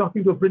I know I'm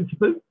talking to a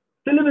principal.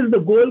 Syllabus is the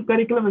goal.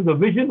 Curriculum is the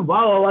vision.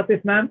 Wow,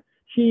 Awatif, ma'am.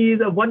 She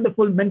is a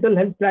wonderful mental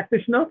health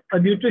practitioner, a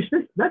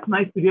nutritionist. That's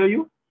nice to hear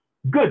you.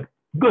 Good,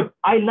 good.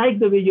 I like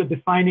the way you're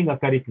defining a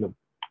curriculum.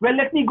 Well,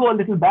 let me go a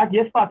little back.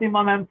 Yes,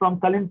 Fatima, ma'am,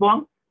 from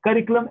Kalimpong.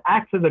 Curriculum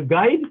acts as a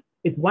guide.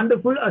 It's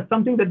wonderful.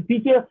 Something that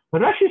teacher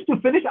rushes to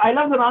finish. I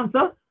love the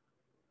answer.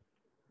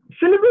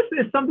 Syllabus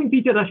is something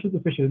teacher rushes to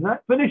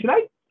finish,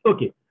 right?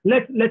 Okay.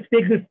 Let's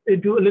take this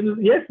into a little.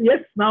 Yes.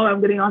 Now I'm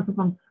getting answer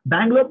from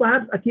Bangalore,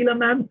 perhaps. Akila,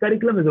 ma'am.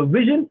 Curriculum is a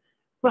vision.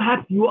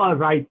 Perhaps you are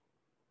right.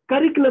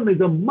 Curriculum is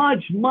a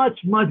much, much,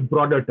 much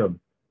broader term.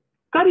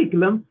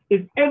 Curriculum is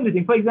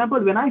everything. For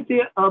example, when I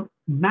say a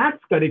maths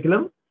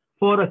curriculum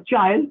for a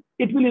child,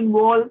 it will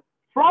involve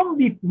from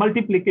the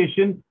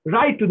multiplication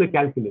right to the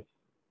calculus.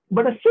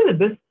 But a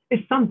syllabus is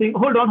something,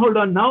 hold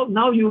on.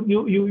 Now you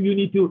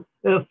need to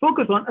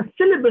focus on. A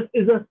syllabus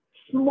is a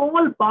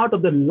small part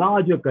of the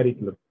larger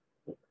curriculum.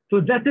 So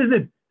that is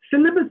it.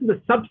 Syllabus is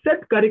a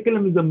subset,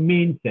 curriculum is the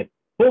main set.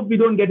 Hope we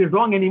don't get it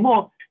wrong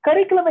anymore.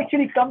 Curriculum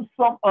actually comes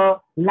from a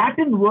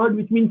Latin word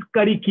which means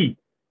curry.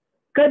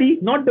 Curry,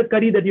 not the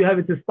curry that you have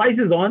with the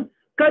spices on.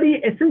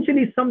 Curry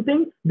essentially is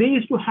something they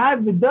used to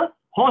have with the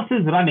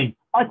horses running,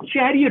 a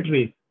chariot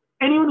race.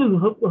 Anyone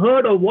who's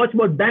heard or watched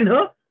about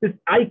Ben-Hur, this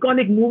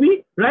iconic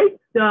movie, right?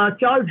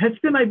 Charles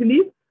Heston, I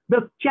believe.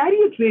 The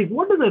chariot race,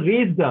 what does a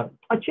race do?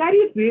 A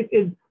chariot race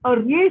is a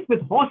race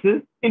with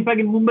horses. In fact,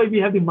 in Mumbai, we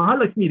have the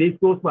Mahalakshmi race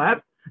course,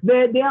 perhaps.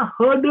 There are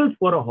hurdles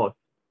for a horse.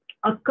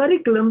 A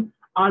curriculum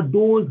are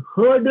those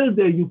hurdles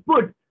that you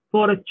put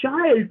for a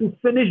child to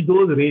finish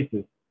those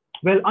races.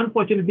 Well,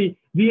 unfortunately,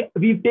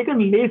 we've taken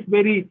race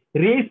very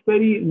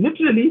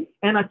literally,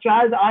 and our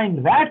child are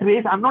in rat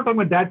race. I'm not talking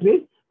about that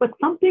race, but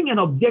something, an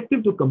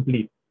objective to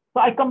complete. So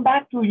I come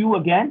back to you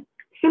again.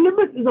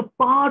 Syllabus is a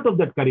part of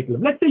that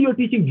curriculum. Let's say you're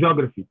teaching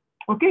geography,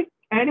 okay?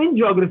 And in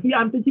geography,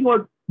 I'm teaching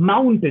about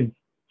mountains.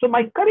 So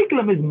my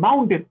curriculum is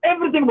mountain,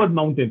 everything about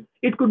mountains.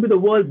 It could be the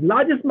world's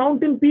largest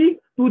mountain peak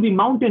to the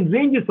mountain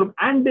ranges from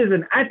Andes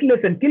and Atlas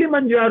and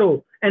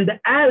Kilimanjaro and the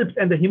Alps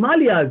and the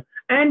Himalayas,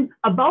 and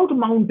about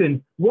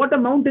mountains, what a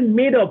mountain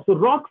made of. So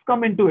rocks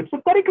come into it.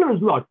 So curriculum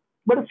is a lot.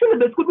 But a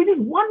syllabus could be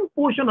just one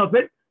portion of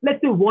it. Let's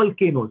say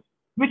volcanoes,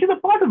 which is a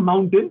part of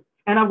mountain.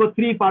 And I've got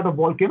 3 parts of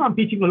volcano. I'm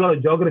teaching a lot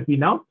of geography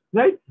now,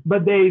 right?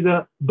 But there is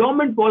a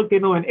dormant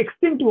volcano, an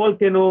extinct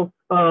volcano,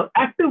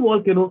 active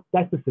volcano.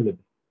 That's the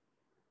syllabus.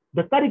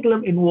 The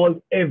curriculum involves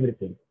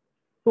everything.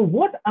 So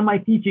what am I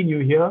teaching you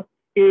here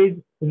is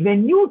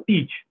when you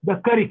teach the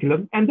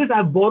curriculum, and this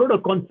I've borrowed a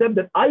concept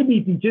that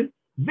IB teaches,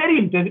 very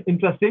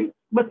interesting,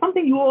 but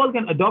something you all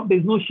can adopt.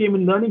 There's no shame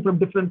in learning from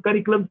different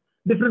curriculums,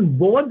 different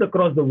boards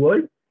across the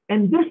world.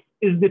 And this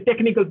is the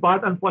technical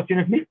part,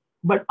 unfortunately,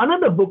 but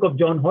another book of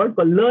John Holt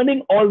called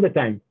Learning All the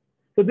Time.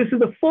 So this is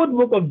the 4th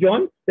book of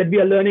John that we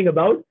are learning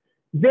about,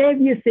 where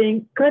we are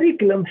saying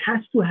curriculum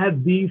has to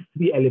have these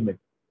 3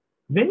 elements.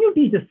 When you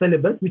teach a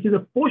syllabus, which is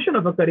a portion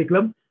of a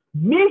curriculum,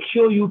 make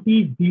sure you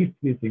teach these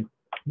 3 things.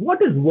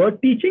 What is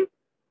word teaching?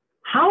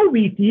 How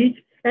we teach,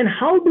 and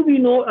how do we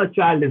know a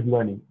child is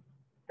learning?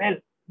 Well,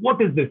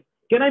 what is this?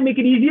 Can I make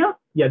it easier?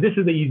 Yeah, this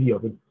is the easy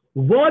of it.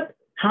 What,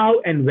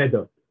 how, and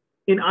whether.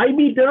 In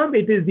IB term,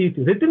 it is the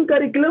written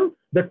curriculum,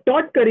 the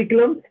taught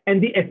curriculum,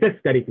 and the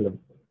assessed curriculum.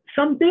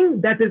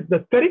 Something that is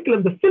the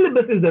curriculum, the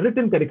syllabus is the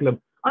written curriculum.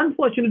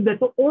 Unfortunately, that's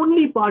the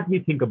only part we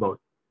think about.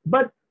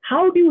 But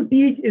how do you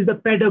teach is the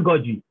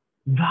pedagogy.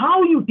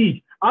 How you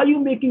teach. Are you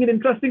making it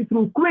interesting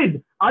through quiz?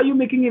 Are you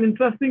making it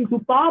interesting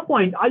through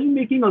PowerPoint? Are you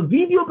making a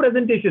video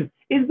presentation?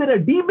 Is there a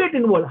debate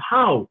involved?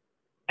 How?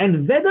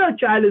 And whether a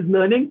child is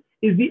learning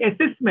is the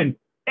assessment,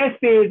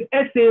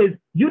 essays,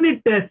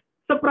 unit tests,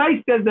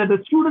 surprise tests that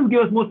the students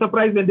give us more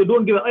surprise when they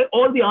don't give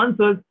all the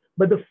answers,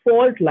 but the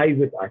fault lies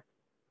with us.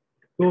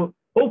 So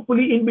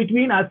hopefully in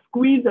between I've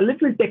squeezed a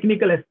little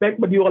technical aspect,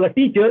 but you all are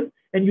teachers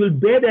and you'll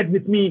bear that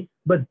with me.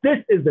 But this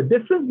is the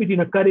difference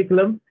between a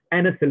curriculum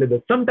and a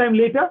syllabus. Sometime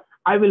later,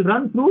 I will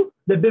run through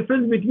the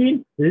difference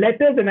between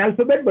letters and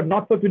alphabet, but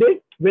not for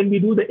today. When we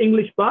do the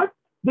English part,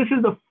 this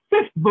is the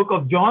 5th book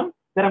of John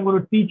that I'm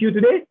going to teach you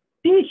today.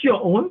 Teach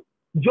your own.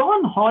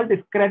 John Holt is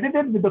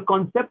credited with the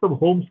concept of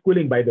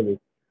homeschooling, by the way.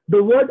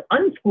 The word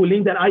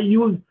unschooling that I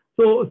use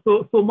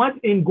so much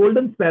in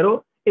Golden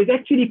Sparrow is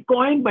actually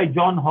coined by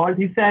John Holt.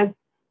 He says,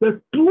 the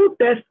true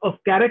test of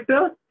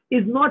character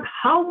is not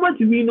how much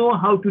we know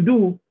how to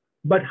do,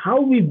 but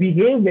how we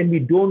behave when we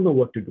don't know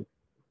what to do.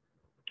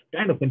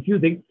 Kind of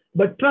confusing,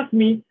 but trust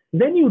me,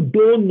 when you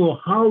don't know,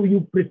 how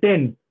you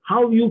pretend,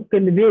 how you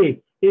convey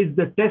is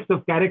the test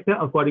of character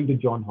according to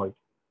John Holt.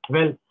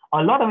 Well,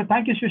 a lot of it.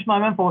 Thank you, Sushma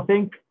ma'am, for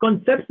saying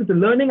concepts with the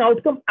learning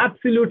outcome.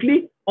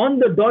 Absolutely on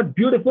the dot,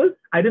 beautiful.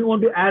 I didn't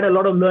want to add a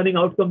lot of learning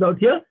outcomes out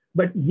here,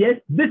 but yes,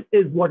 this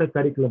is what a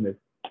curriculum is.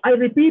 I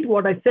repeat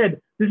what I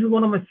said. This is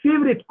one of my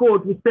favorite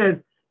quotes, which says,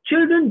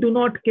 children do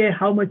not care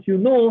how much you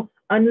know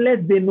unless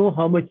they know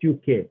how much you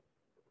care.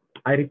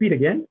 I repeat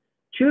again,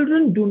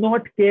 children do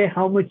not care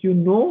how much you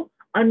know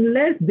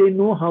unless they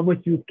know how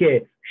much you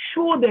care.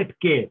 Show that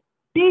care.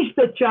 Teach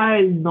the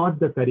child, not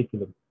the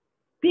curriculum.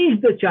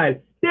 Teach the child.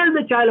 Tell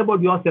the child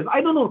about yourself. I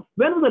don't know,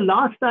 when was the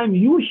last time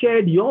you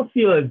shared your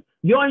fears,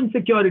 your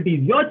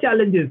insecurities, your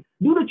challenges?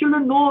 Do the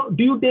children know,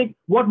 do you take,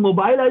 what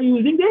mobile are you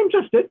using? They're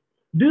interested.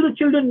 Do the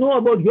children know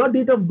about your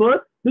date of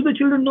birth? Do the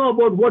children know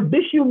about what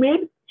dish you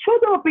made? Show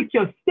them a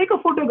picture, take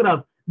a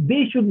photograph.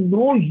 They should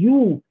know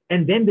you,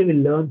 and then they will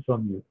learn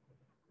from you.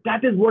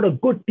 That is what a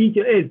good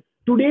teacher is.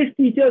 Today's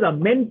teachers are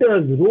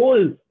mentors,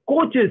 role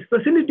coaches,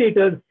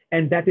 facilitators,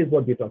 and that is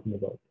what we're talking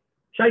about.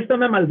 Shaista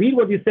ma'am, I'll read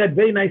what you said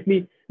very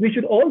nicely. We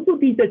should also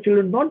teach our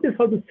children not just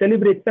how to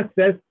celebrate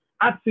success,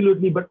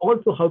 absolutely, but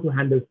also how to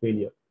handle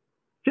failure.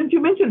 Since you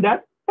mentioned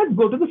that, let's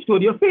go to the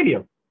story of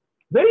failure.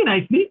 Very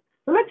nicely.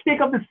 So let's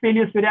take up this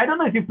failure story. I don't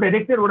know if you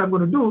predicted what I'm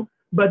going to do,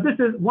 but this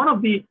is one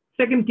of the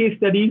second case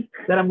studies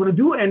that I'm going to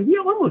do, and we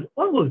are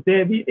almost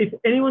there. If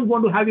anyone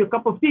wants to have your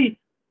cup of tea,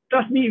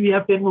 trust me, we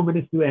have 10 more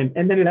minutes to end,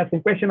 and then we'll have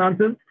some question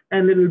answers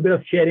and a little bit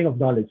of sharing of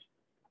knowledge.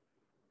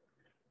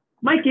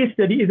 My case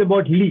study is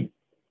about Li.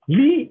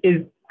 Li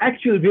is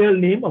actual real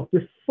name of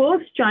the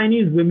first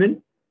Chinese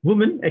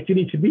woman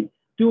actually it should be,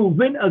 to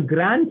win a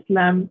Grand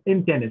Slam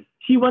in tennis.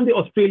 She won the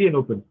Australian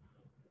Open.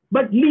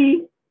 But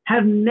Li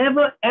has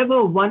never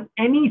ever won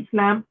any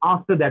slam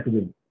after that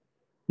win.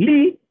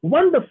 Li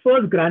won the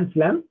first Grand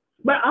Slam,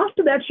 but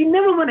after that, she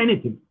never won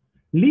anything.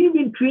 Li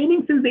been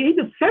training since the age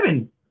of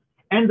 7.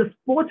 And the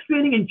sports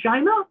training in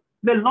China,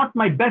 well, not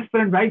my best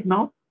friend right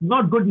now,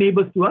 not good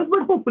neighbors to us,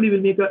 but hopefully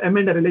we'll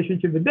amend a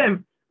relationship with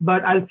them.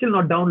 But I'll still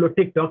not download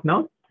TikTok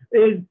now.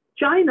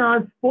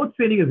 China's sports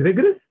training is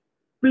rigorous.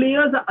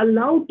 Players are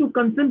allowed to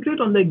concentrate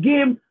on their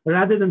game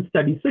rather than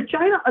study. So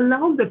China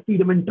allows that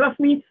freedom. And trust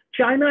me,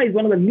 China is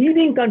one of the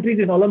leading countries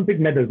in Olympic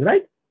medals,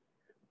 right?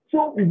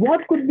 So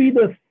what could be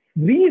the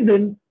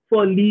reason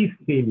for Li's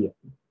failure?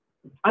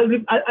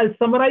 I'll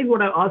summarize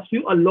what I asked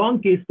you, a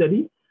long case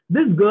study.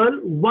 This girl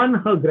won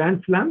her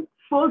Grand Slam,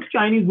 first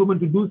Chinese woman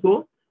to do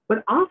so.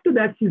 But after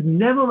that, she's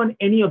never won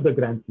any of the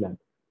Grand Slams.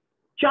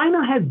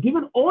 China has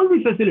given all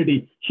the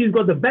facilities. She's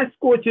got the best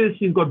coaches.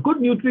 She's got good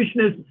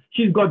nutritionists.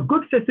 She's got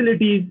good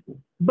facilities.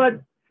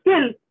 But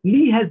still,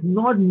 Lee has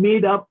not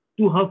made up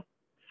to her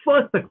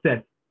first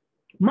success.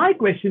 My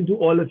question to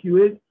all of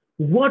you is,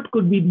 what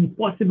could be the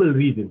possible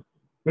reasons?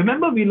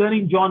 Remember, we're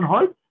learning John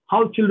Holt,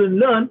 how children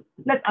learn.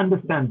 Let's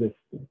understand this.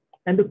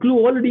 And the clue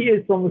already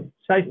is from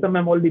Shaista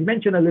ma'am already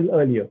mentioned a little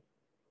earlier.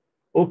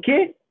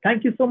 Okay,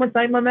 thank you so much,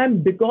 Saima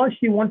ma'am, because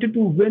she wanted to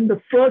win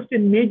the first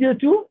in major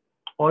two.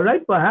 All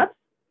right, perhaps.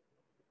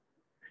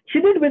 She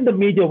did win the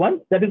major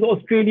one, that is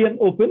Australian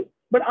Open,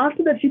 but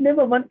after that, she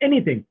never won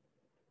anything.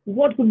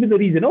 What could be the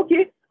reason?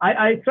 Okay,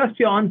 I trust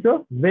your answer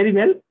very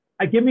well.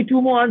 Give me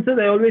two more answers.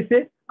 I always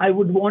say I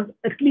would want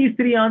at least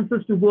three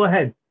answers to go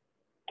ahead.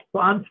 So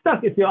I'm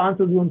stuck if your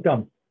answers won't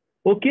come.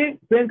 Okay,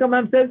 Priyanka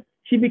ma'am says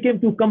she became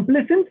too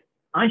complacent.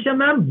 Aisha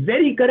ma'am,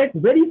 very correct,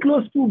 very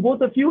close to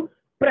both of you.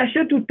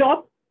 Pressure to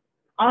top.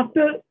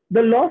 After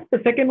the loss,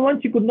 the second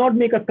one, she could not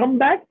make a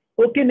comeback.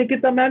 Okay,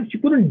 Nikita ma'am, she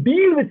couldn't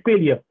deal with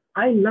failure.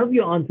 I love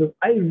your answers.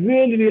 I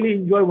really, really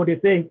enjoy what you're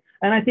saying.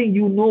 And I think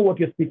you know what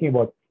you're speaking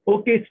about.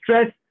 Okay,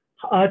 stress,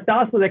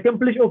 task was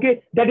accomplished.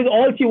 Okay, that is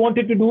all she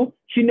wanted to do.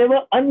 She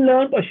never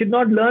unlearned or should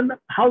not learn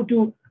how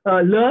to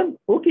learn.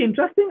 Okay,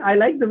 interesting. I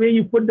like the way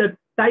you put the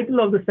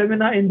title of the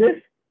seminar in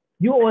this.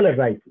 You all are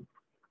right.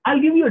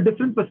 I'll give you a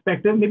different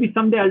perspective. Maybe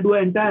someday I'll do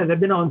an entire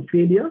webinar on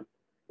failure.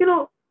 You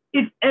know,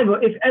 if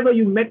ever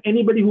you met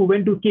anybody who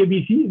went to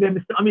KBC, where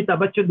Mr. Amitabh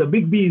Bachchan, the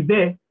big B is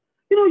there,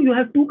 you know, you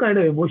have two kinds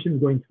of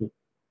emotions going through.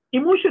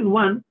 Emotion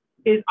one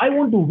is I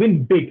want to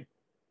win big.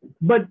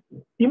 But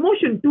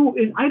emotion two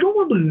is I don't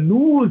want to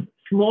lose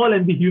small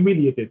and be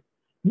humiliated.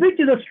 Which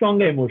is a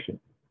stronger emotion?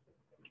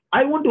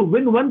 I want to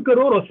win 1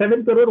 crore or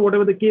 7 crore,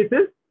 whatever the case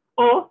is.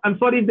 Or I'm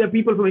sorry if there are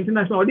people from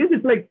international audience,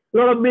 it's like a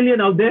lot of million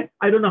out there.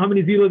 I don't know how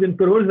many zeros in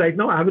crores right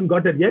now. I haven't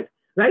got it yet,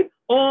 right?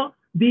 Or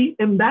the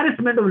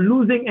embarrassment of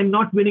losing and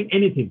not winning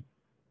anything.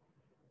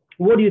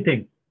 What do you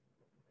think?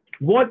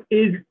 What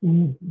is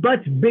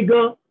much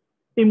bigger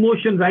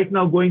emotion right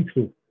now going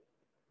through?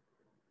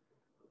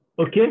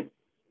 Okay,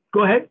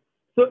 go ahead.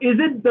 So is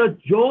it the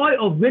joy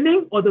of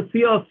winning or the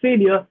fear of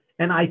failure?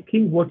 And I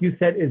think what you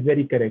said is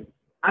very correct.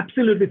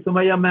 Absolutely,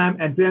 Sumaya ma'am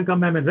and Priyanka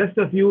ma'am and rest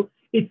of you,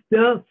 it's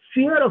the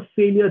fear of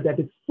failure that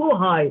is so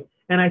high.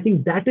 And I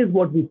think that is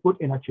what we put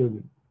in our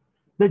children.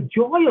 The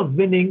joy of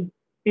winning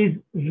is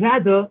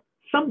rather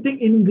something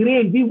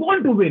ingrained. We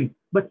want to win,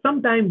 but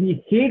sometimes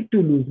we hate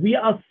to lose. We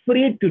are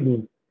afraid to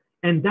lose.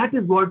 And that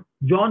is what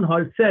John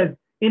Holt says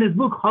in his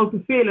book, How to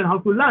Fail and How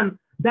to Learn.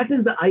 That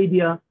is the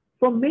idea.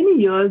 For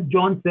many years,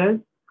 John says,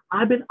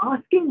 I've been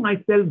asking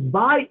myself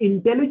why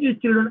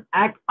intelligent children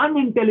act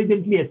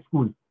unintelligently at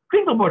school.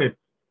 Think about it.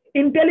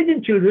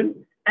 Intelligent children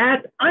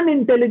act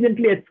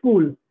unintelligently at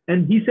school.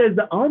 And he says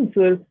the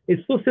answer is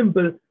so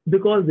simple,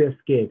 because they're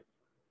scared.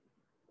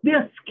 They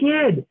are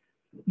scared.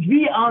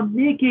 We are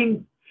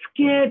making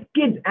scared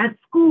kids at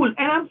school.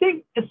 And I'm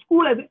saying at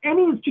school as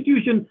any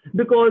institution,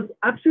 because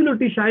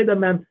absolutely, Shahida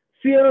ma'am,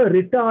 fear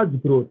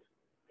retards growth.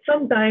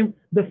 Sometimes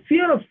the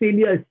fear of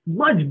failure is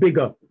much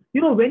bigger. You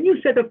know, when you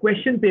set a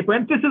question paper,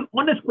 and this is an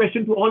honest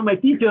question to all my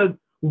teachers,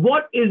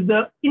 what is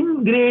the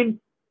ingrained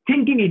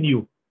thinking in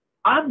you?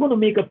 I'm going to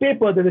make a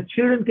paper that the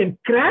children can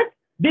crack,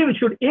 they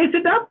should ace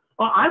it up,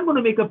 or I'm going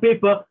to make a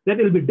paper that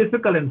will be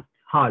difficult and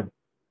hard.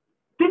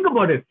 Think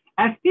about it.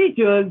 As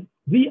teachers,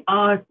 we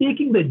are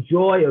taking the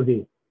joy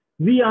away.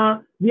 We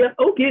are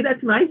okay,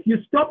 that's nice. You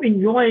stop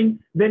enjoying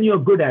when you're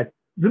good at.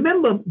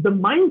 Remember the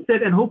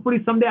mindset, and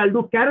hopefully someday I'll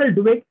do Carol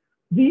Dweck.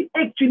 We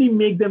actually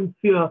make them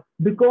fear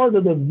because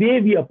of the way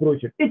we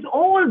approach it. It's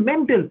all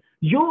mental.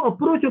 You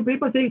approach a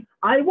paper saying,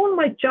 I want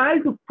my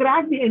child to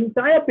crack the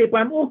entire paper.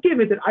 I'm okay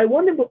with it. I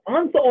want him to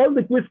answer all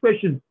the quiz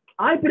questions.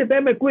 I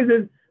prepare my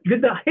quizzes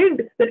with the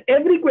hint that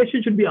every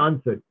question should be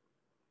answered.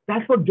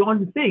 That's what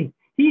John is saying.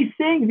 He's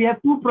saying we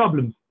have two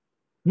problems.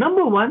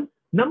 Number one,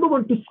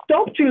 to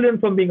stop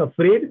children from being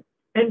afraid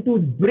and to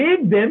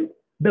break them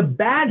the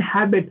bad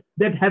habits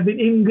that have been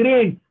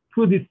ingrained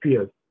through these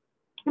fears.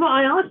 You know,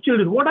 I asked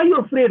children, what are you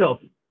afraid of?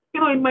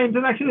 You know, in my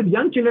interaction with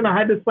young children, I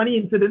had this funny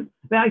incident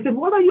where I said,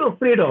 what are you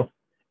afraid of?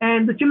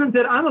 And the children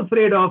said, I'm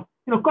afraid of,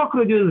 you know,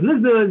 cockroaches,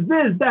 lizards,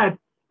 this, that.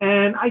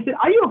 And I said,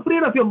 are you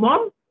afraid of your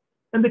mom?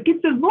 And the kid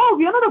says, no,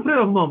 we are not afraid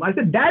of mom. I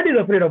said, dad is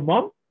afraid of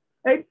mom.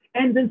 Right?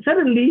 And then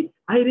suddenly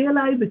I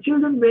realized the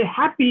children were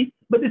happy,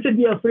 but they said,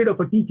 we are afraid of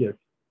our teachers.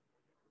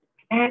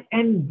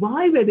 And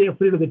why were they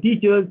afraid of the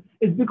teachers?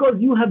 It's because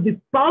you have the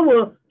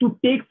power to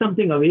take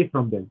something away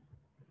from them.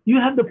 You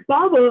have the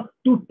power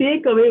to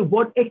take away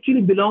what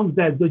actually belongs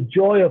there, the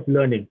joy of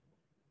learning.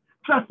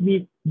 Trust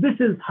me, this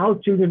is how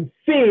children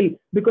fail,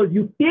 because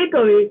you take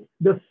away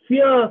the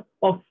fear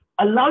of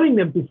allowing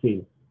them to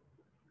fail.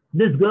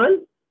 This girl,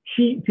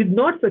 she did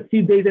not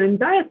succeed. There is an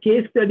entire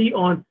case study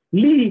on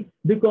Lee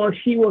because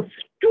she was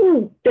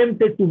too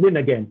tempted to win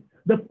again.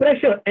 the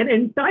pressure, an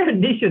entire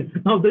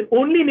nation. Now, the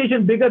only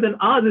nation bigger than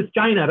ours is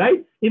China,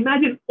 right?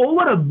 Imagine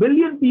over 1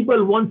 billion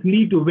people wants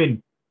Lee to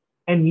win.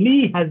 And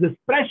Lee has this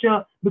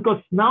pressure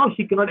because now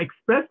she cannot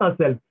express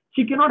herself.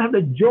 She cannot have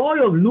the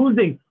joy of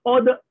losing,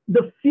 or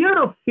the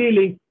fear of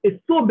failing is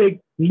so big.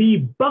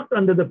 Lee bucked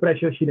under the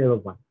pressure. She never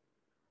won.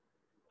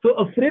 So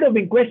afraid of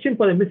being questioned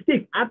for a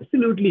mistake?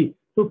 Absolutely.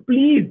 So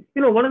please,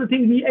 one of the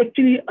things we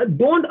actually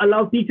don't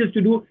allow teachers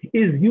to do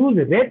is use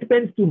red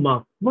pens to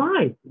mark.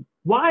 Why?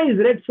 Why is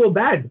red so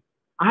bad?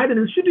 I had an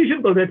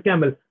institution called Red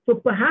Camel. So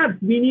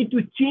perhaps we need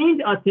to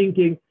change our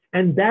thinking.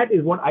 And that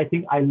is what I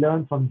think I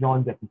learned from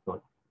John's episode.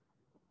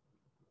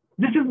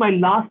 This is my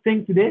last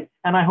thing today.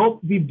 And I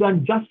hope we've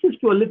done justice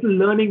to a little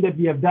learning that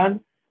we have done.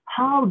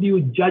 How do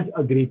you judge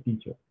a great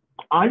teacher?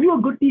 Are you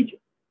a good teacher?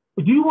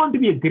 Do you want to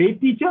be a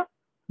great teacher?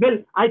 Well,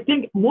 I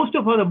think most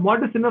of us are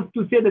modest enough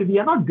to say that we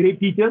are not great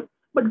teachers,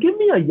 but give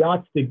me a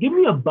yardstick, give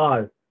me a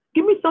bar,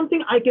 give me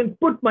something I can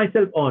put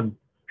myself on.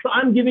 So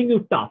I'm giving you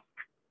task.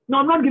 No,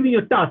 I'm not giving you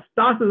a task.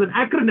 Task is an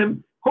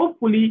acronym.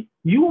 Hopefully,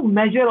 you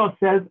measure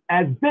yourself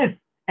as this,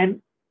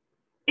 and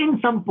in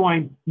some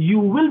point, you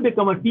will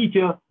become a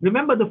teacher.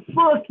 Remember, the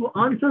first who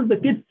answers the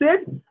kid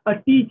said, a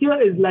teacher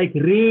is like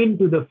rain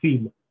to the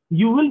field.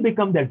 You will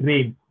become that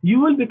rain. You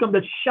will become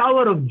that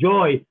shower of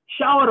joy,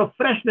 shower of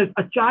freshness.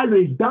 A child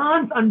will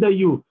dance under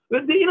you. They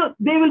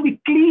will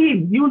be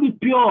clean. You will be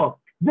pure.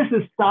 This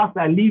is task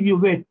I leave you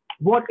with.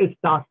 What is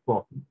task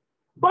for?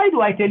 Why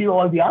do I tell you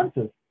all the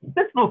answers?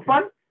 That's no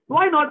fun.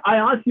 Why not I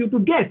ask you to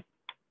guess?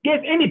 Guess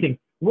anything.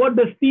 What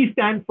does T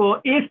stand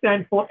for? A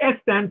stand for? S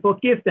stand for?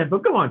 K stand for?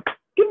 Come on.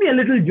 Give me a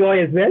little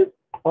joy as well.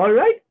 All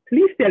right.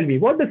 Please tell me.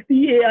 What does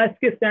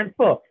TASK stand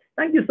for?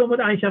 Thank you so much,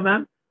 Aisha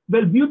ma'am.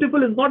 Well,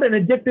 beautiful is not an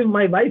adjective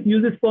my wife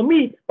uses for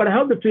me, but I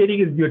hope the training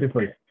is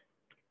beautiful.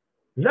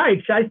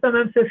 Right. Shaista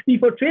ma'am says T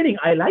for training.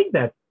 I like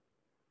that.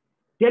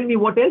 Tell me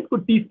what else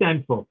could T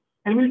stand for?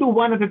 And we'll do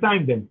one at a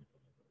time then.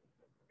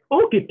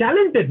 Okay,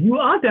 talented. You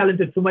are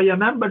talented, Sumaya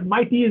ma'am, but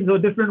my T is a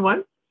different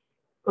one.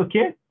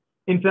 Okay,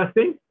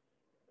 interesting.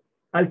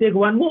 I'll take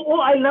one more. Oh,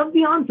 I love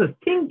the answers.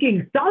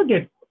 Thinking,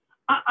 target.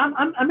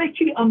 I'm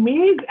actually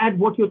amazed at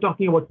what you're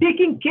talking about.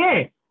 Taking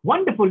care.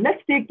 Wonderful.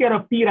 Let's take care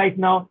of T right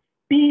now.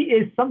 T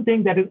is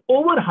something that is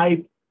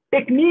overhyped.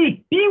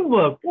 Technique,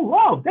 teamwork. Oh,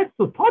 wow, that's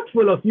so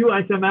thoughtful of you,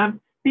 Aisha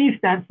ma'am. T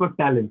stands for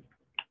talent.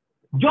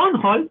 John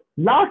Holt,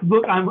 last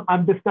book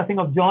I'm discussing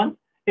of John,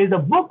 is a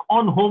book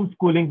on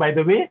homeschooling, by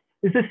the way.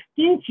 This is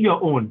Teach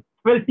Your Own.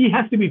 Well, T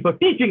has to be for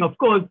teaching, of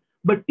course,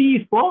 but T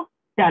is for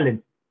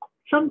talent.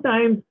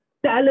 Sometimes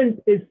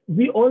talent is,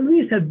 we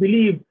always have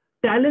believed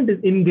talent is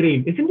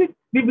ingrained, isn't it?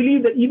 We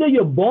believe that either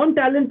you're born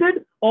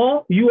talented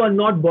or you are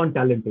not born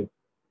talented.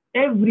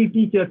 Every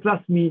teacher,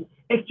 trust me,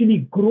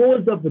 actually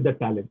grows up with the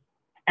talent.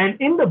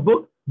 And in the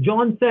book,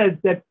 John says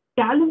that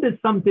talent is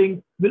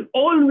something will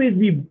always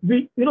be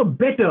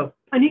better.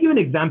 And he gives an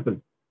example.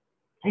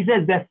 He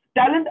says that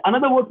talent,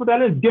 another word for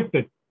talent is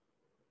gifted.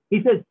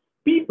 He says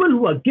people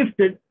who are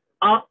gifted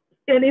are,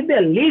 and if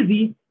they're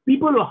lazy,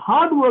 people who are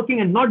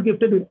hardworking and not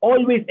gifted will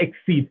always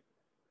exceed.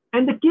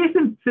 And the case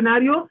and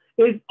scenario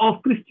is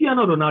of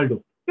Cristiano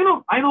Ronaldo.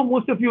 I know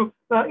most of you,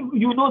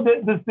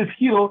 this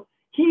hero.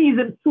 He is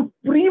a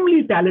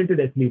supremely talented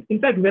athlete. In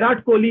fact,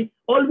 Virat Kohli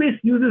always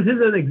uses his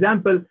as an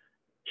example.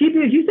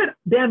 He said,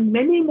 there are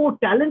many more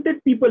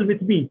talented people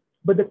with me,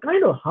 but the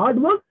kind of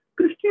hard work,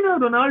 Cristiano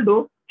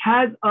Ronaldo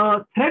has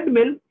a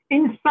treadmill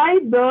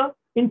inside the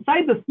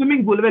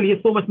swimming pool. Well, he has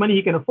so much money,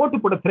 he can afford to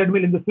put a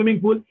treadmill in the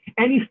swimming pool,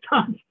 and he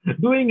starts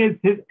doing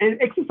his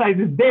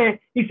exercises there.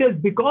 He says,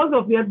 because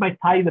of that, my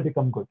thighs have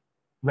become good.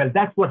 Well,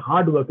 that's what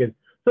hard work is.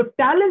 So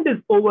talent is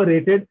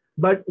overrated,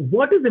 but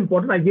what is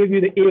important, I gave you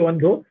the A1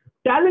 though.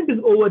 Talent is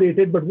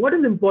overrated, but what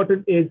is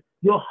important is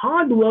your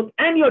hard work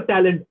and your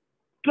talent.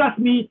 Trust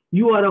me,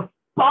 you are a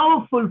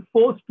powerful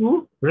force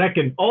to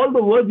reckon. All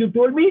the words you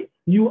told me,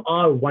 you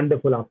are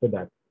wonderful after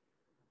that.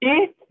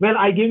 A, well,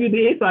 I gave you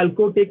the A, so I'll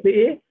go take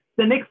the A.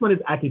 The next one is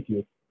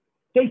attitude.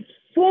 There's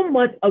so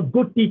much a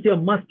good teacher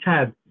must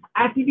have.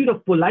 Attitude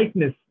of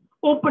politeness,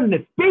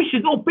 openness,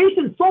 patience. Oh,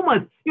 patience, so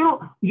much.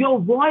 Your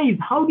voice,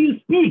 how do you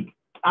speak?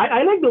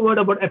 I like the word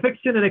about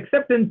affection and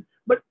acceptance,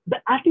 but the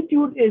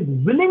attitude is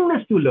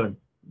willingness to learn.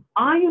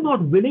 Are you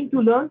not willing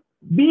to learn?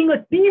 Being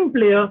a team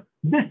player,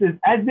 this is,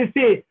 as they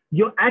say,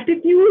 your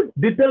attitude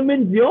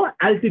determines your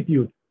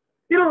altitude.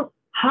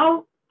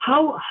 How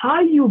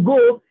high you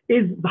go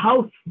is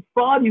how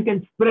far you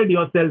can spread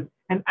yourself,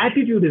 and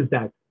attitude is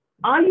that.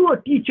 Are you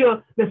a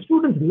teacher? The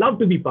students love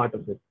to be part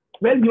of it.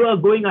 Well, you are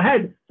going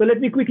ahead. So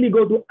let me quickly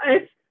go to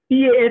S,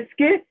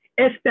 T-A-S-K.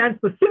 S stands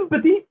for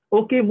sympathy.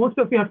 Okay, most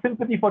of you have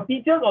sympathy for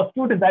teachers or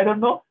students. I don't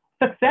know.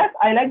 Success.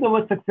 I like the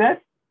word success.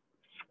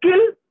 Skill.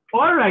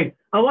 All right.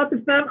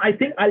 Awatis ma'am, I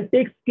think I'll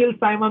take skill.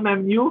 Saima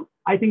ma'am, you.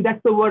 I think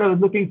that's the word I was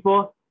looking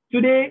for.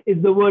 Today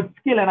is the word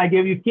skill, and I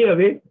gave you K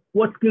away.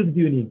 What skills do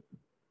you need?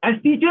 As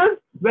teachers,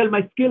 well,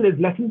 my skill is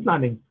lesson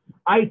planning.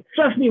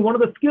 Trust me, one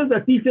of the skills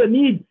a teacher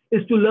needs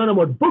is to learn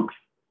about books.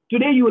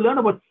 Today, you will learn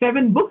about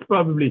 7 books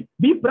probably.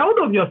 Be proud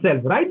of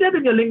yourself. Write that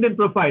in your LinkedIn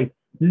profile.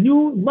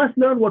 You must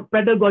learn what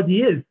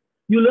pedagogy is.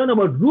 You learn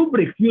about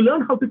rubrics. You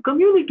learn how to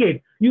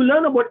communicate. You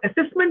learn about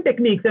assessment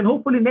techniques. And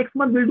hopefully next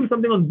month we'll do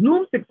something on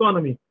Bloom's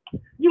taxonomy.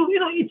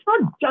 It's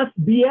not just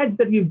BEd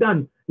that we've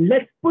done.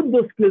 Let's put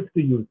those skills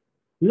to use.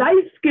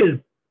 Life skills,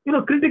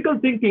 critical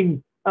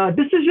thinking,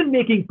 decision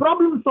making,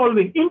 problem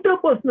solving,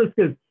 interpersonal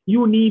skills.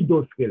 You need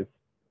those skills.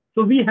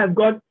 So we have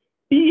got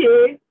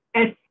TASK.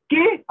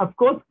 Of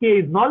course, K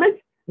is knowledge.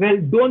 Well,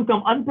 don't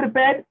come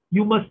unprepared.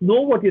 You must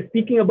know what you're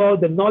speaking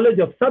about, the knowledge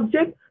of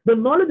subject, the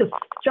knowledge of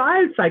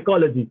child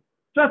psychology.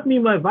 Trust me,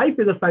 my wife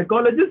is a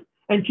psychologist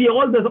and she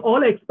does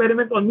all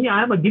experiments on me.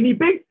 I am a guinea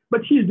pig,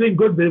 but she's doing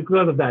good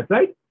because of that,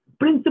 right?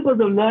 Principles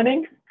of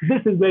learning,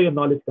 this is where your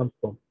knowledge comes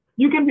from.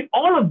 You can be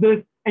all of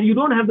this and you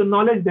don't have the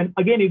knowledge, then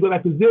again, you go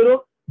back to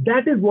zero.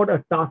 That is what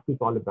a task is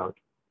all about.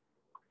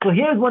 So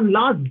here's one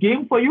last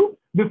game for you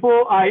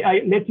before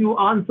I let you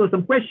answer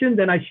some questions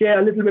and I share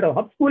a little bit of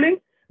hub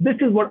schooling. This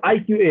is what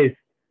IQ is.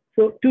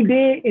 So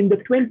today in the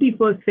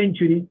 21st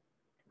century,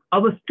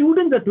 our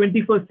students are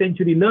 21st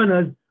century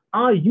learners.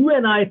 Are you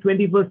and I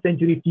 21st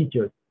century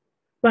teachers?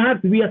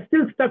 Perhaps we are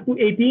still stuck to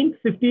 18th,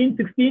 15th,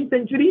 16th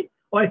century,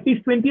 or at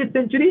least 20th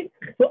century.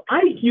 So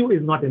IQ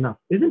is not enough,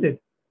 isn't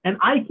it? And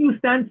IQ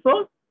stands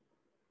for,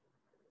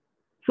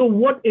 so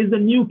what is the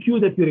new Q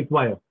that you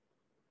require?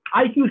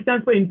 IQ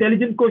stands for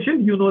intelligent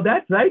quotient, you know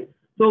that, right?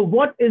 So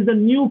what is the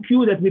new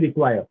Q that we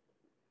require?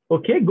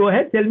 Okay, go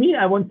ahead, tell me,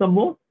 I want some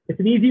more. It's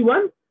an easy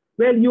one.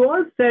 Well, you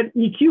all said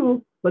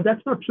EQ, but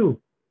that's not true.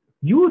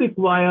 You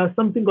require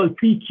something called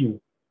PQ.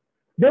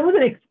 There was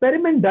an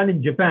experiment done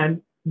in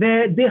Japan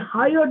where they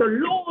hired a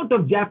lot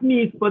of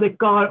Japanese for the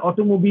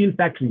automobile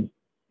factories.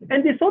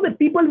 And they saw that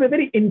people were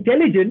very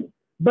intelligent,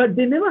 but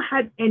they never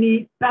had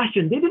any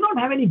passion. They did not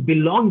have any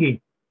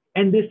belonging.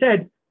 And they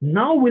said,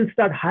 now we'll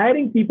start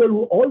hiring people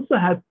who also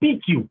have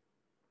PQ.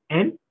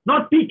 And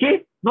not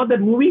PK, not that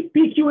movie,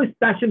 PQ is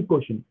passion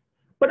quotient.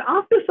 But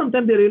after some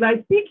time, they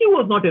realized PQ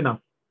was not enough.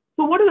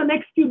 So what is the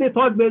next Q they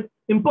thought was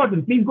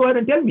important? Please go ahead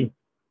and tell me.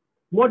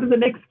 What is the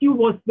next Q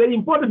was very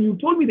important? You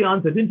told me the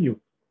answer, didn't you?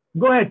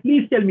 Go ahead,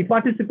 please tell me,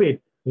 participate.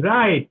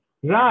 Right.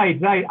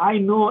 I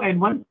know. And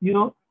once,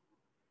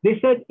 they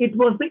said it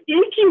was the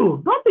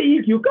EQ, not the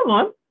EQ. Come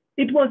on.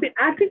 It was the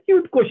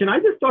attitude quotient. I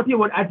just taught you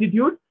about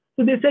attitude.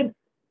 So they said,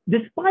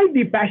 despite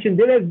the passion,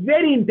 they were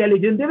very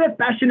intelligent, they were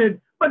passionate,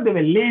 but they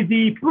were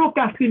lazy,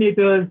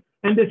 procrastinators.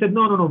 And they said,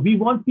 no, we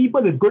want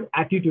people with good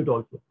attitude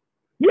also.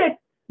 Yet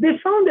they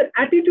found that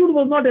attitude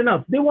was not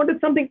enough. They wanted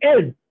something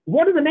else.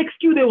 What is the next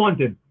Q they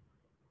wanted?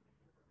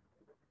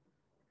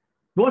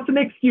 What's the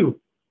next Q?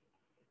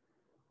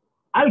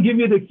 I'll give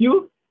you the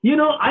Q.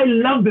 I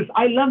love this.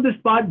 I love this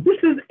part. This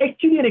is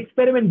actually an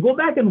experiment. Go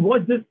back and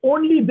watch this,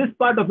 only this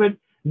part of it.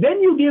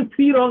 When you gave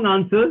 3 wrong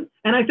answers,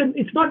 and I said,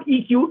 it's not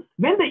EQ.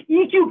 When the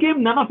EQ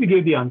came, none of you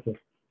gave the answer.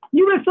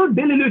 You were so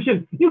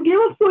disillusioned. You gave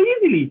up so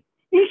easily.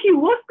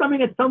 EQ was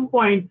coming at some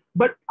point,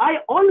 but I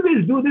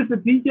always do this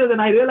with teachers,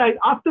 and I realize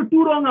after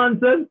 2 wrong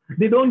answers,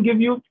 they don't give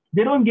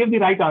the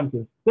right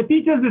answers. The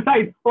teachers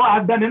decide, oh,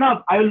 I've done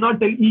enough. I will not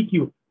tell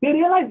EQ. They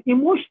realize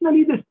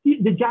emotionally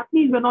the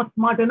Japanese were not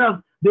smart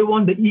enough. They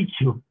want the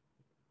EQ,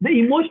 the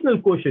emotional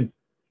quotient.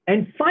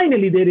 And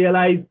finally, they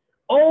realize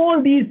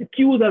all these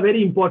Qs are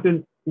very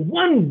important.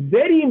 One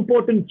very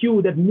important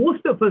Q that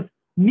most of us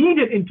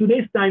needed in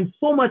today's time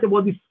so much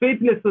about this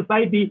faithless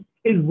society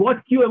is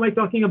what Q am I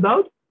talking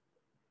about?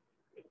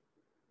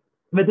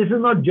 But this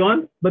is not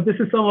John, but this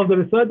is some of the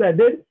research I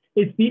did.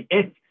 It's the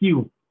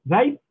SQ,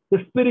 right?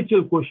 The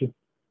spiritual quotient.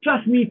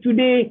 Trust me,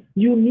 today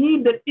you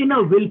need that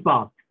inner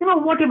willpower.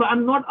 Whatever,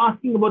 I'm not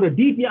asking about a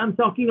deity, I'm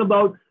talking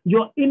about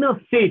your inner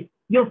faith,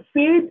 your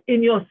faith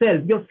in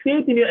yourself, your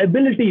faith in your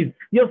abilities,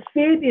 your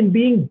faith in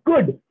being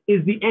good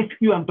is the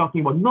SQ I'm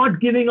talking about.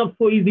 Not giving up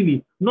so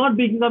easily, not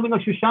becoming a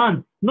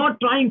Shushan, not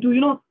trying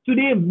to,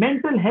 today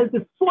mental health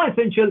is so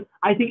essential.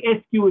 I think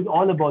SQ is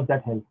all about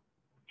that health.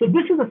 So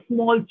this is a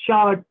small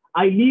chart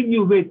I leave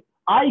you with.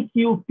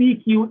 IQ,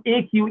 PQ,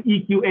 AQ,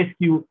 EQ,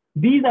 SQ.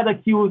 These are the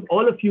Qs,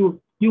 all of you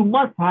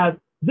must have.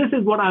 This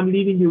is what I'm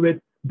leaving you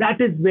with.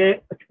 That is where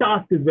a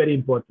task is very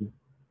important.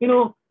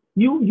 You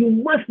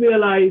must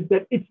realize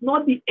that it's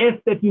not the F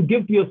that you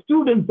give to your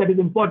students that is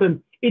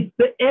important. It's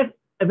the F.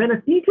 When a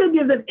teacher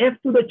gives an F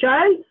to the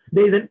child,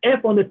 there is an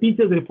F on the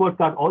teacher's report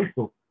card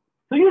also.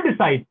 So you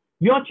decide.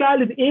 Your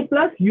child is A+,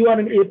 you are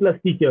an A+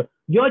 teacher.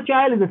 Your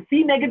child is a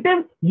C-,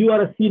 you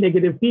are a C-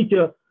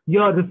 teacher.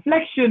 Your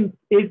reflection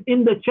is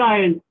in the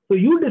child. So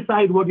you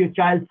decide what your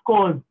child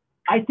scores.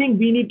 I think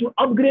we need to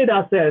upgrade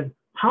ourselves.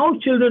 How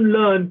children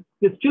learn.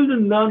 The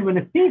children learn when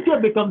a teacher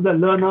becomes a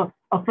learner,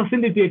 a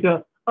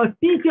facilitator. A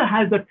teacher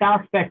has the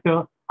task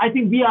factor. I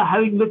think we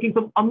are looking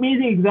some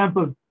amazing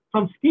examples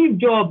from Steve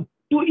Jobs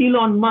to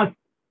Elon Musk.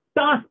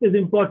 Task is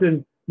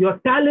important. Your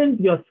talent,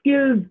 your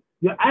skills,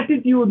 your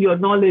attitude, your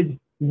knowledge.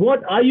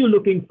 What are you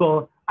looking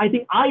for? I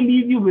think I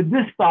leave you with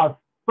this task.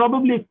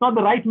 Probably it's not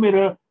the right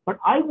mirror, but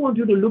I want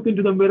you to look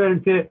into the mirror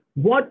and say,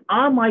 what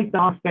are my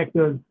task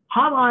factors?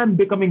 How I am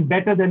becoming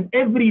better than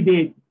every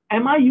day?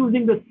 Am I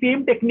using the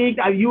same technique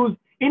I used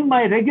in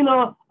my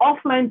regular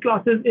offline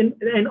classes,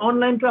 in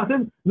online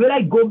classes? Will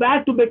I go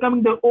back to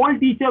becoming the old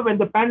teacher when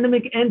the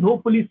pandemic ends,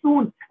 hopefully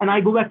soon, and I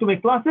go back to my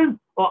classes?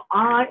 Or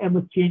I am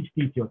a changed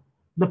teacher?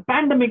 The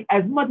pandemic,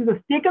 as much as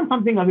it's taken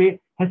something away,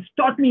 has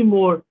taught me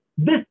more.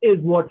 This is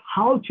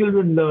how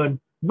children learn,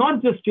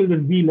 not just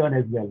children, we learn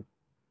as well.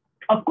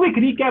 A quick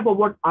recap of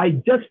what I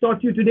just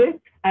taught you today.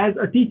 As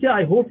a teacher,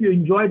 I hope you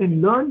enjoyed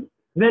and learned.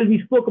 Well,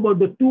 we spoke about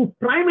the two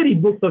primary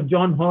books of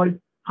John Holt,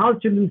 How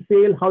Children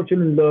Fail, How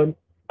Children Learn.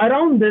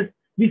 Around this,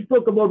 we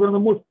spoke about one of the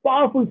most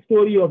powerful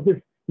stories of this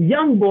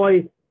young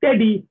boy,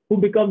 Teddy, who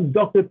becomes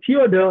Dr.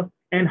 Theodore,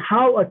 and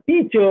how a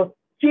teacher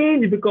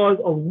changed because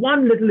of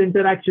one little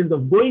interaction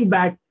of going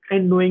back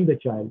and knowing the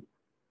child.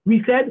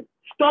 We said,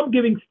 stop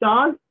giving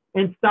stars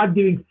and start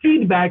giving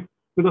feedback,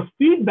 because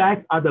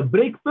feedbacks are the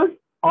breakfast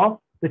of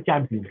the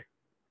champions.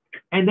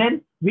 And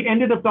then we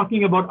ended up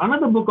talking about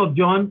another book of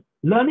John,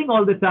 Learning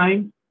All the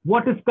Time.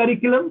 What is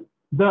curriculum?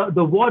 The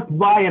what,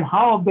 why, and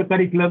how of the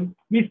curriculum.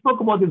 We spoke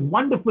about this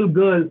wonderful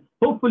girl.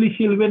 Hopefully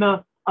she'll win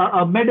a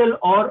medal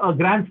or a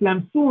Grand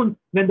Slam soon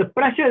when the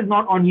pressure is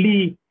not on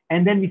Lee.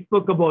 And then we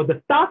spoke about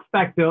the task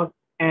factor.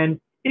 And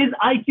is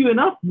IQ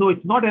enough? No,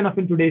 it's not enough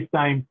in today's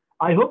time.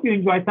 I hope you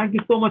enjoyed. Thank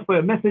you so much for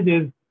your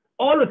messages.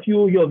 All of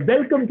you, you're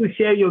welcome to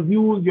share your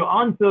views, your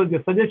answers,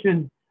 your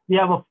suggestions. We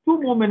have a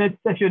 2 more minute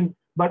session,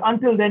 but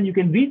until then, you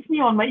can reach me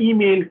on my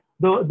email.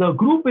 The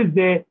group is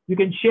there. You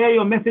can share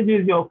your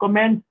messages, your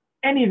comments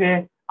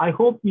anywhere. I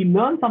hope we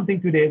learned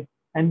something today,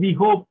 and we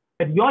hope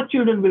that your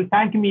children will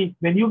thank me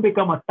when you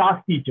become a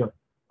task teacher.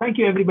 Thank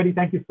you, everybody.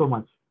 Thank you so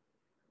much.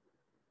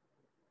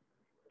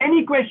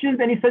 Any questions,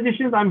 any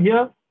suggestions? I'm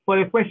here for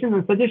your questions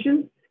and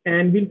suggestions,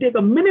 and we'll take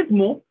a minute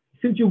more.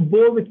 Since you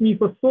bore with me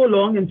for so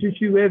long and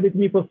since you were with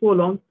me for so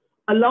long,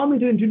 allow me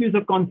to introduce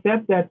a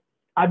concept that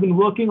I've been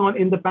working on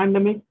in the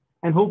pandemic,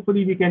 and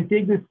hopefully we can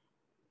take this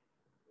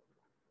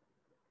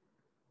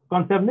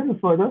concept a little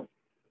further.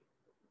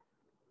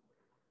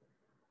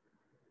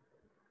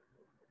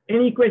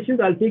 Any questions?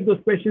 I'll take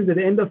those questions at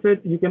the end of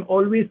it. You can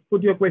always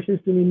put your questions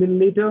to me a little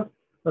later.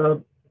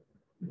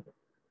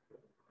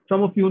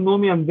 Some of you know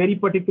me, I'm very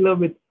particular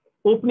with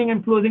opening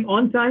and closing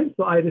on time,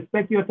 so I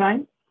respect your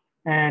time.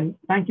 And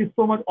thank you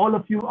so much, all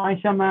of you,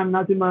 Aisha ma'am,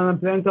 Nazima ma'am,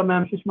 Priyanka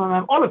ma'am, Shishma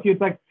ma'am, all of you. In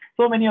fact,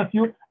 so many of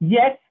you.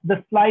 Yes,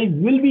 the slides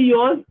will be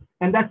yours,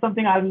 and that's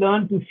something I've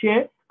learned to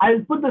share.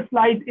 I'll put the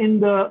slides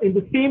in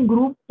the same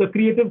group, the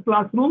Creative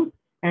Classroom,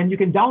 and you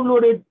can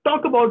download it,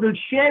 talk about it,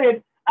 share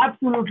it.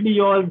 Absolutely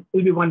yours.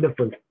 Will be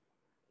wonderful.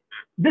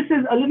 This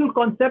is a little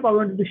concept I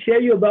wanted to share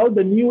you about,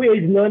 the new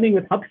age learning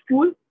with Hub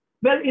School.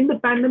 Well, in the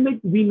pandemic,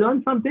 we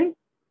learned something,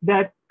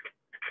 that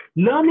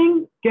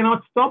learning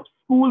cannot stop.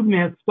 Schools may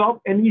have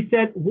stopped, and we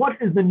said, what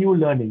is the new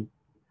learning?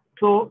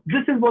 So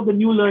this is what the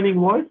new learning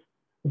was.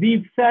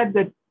 We've said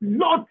that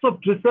lots of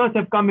research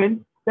have come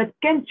in that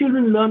can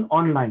children learn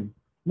online?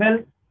 Well,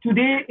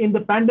 today in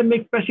the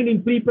pandemic, especially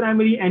in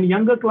pre-primary and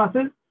younger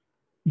classes,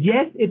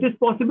 yes, it is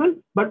possible,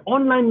 but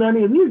online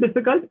learning is really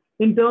difficult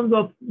in terms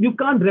of you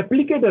can't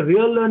replicate a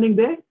real learning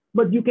there,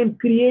 but you can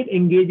create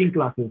engaging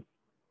classes.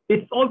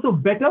 It's also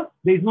better.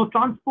 There's no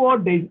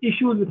transport. There's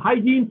issues with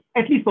hygiene.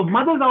 At least for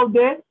mothers out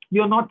there,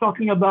 you're not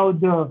talking about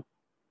the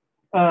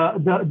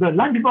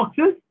lunch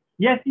boxes.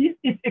 Yes,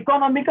 it's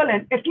economical.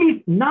 And at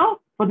least now,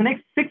 for the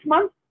next 6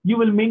 months, you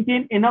will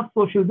maintain enough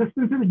social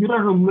distances. You don't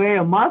have to wear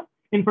a mask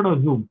in front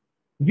of Zoom.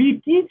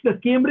 We teach the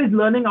Cambridge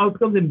Learning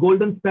Outcomes in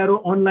Golden Sparrow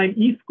online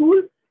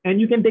e-school.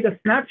 And you can take a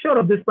snapshot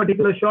of this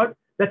particular shot.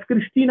 That's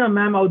Christina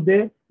ma'am out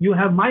there. You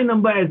have my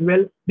number as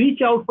well.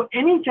 Reach out for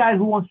any child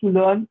who wants to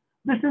learn.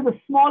 This is a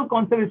small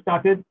concept we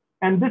started,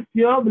 and this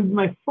year will be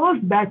my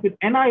first batch with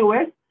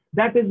NIOS.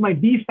 That is my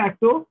de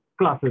facto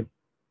classes.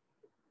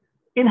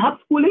 In Hub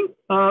Schooling,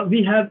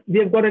 we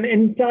have got an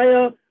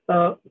entire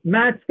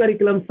maths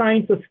curriculum,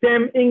 science, so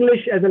STEM,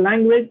 English as a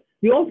language.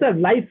 We also have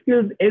life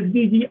skills,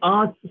 SDG,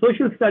 arts,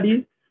 social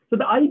studies. So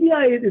the idea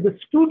is a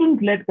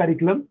student-led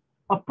curriculum,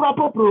 a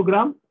proper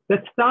program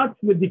that starts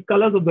with the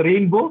colors of the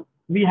rainbow.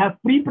 We have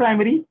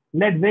pre-primary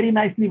led very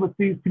nicely with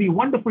three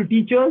wonderful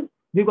teachers.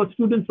 We've got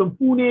students from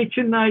Pune,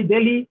 Chennai,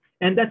 Delhi,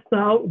 and that's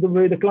how the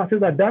way the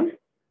classes are done.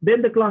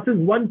 Then the classes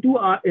 1, 2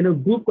 are in a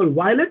group called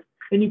Violet,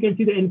 and you can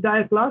see the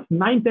entire class.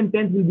 9th and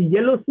 10th will be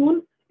yellow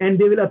soon, and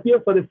they will appear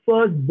for the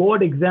first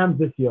board exams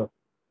this year.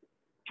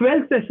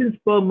 12 sessions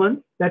per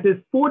month, that is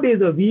 4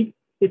 days a week.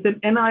 It's an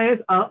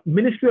NIS,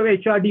 Ministry of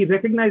HRD,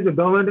 recognized the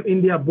Government of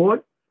India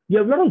board. You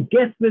have a lot of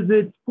guest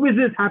visits,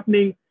 quizzes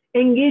happening,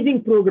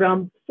 engaging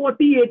program.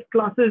 48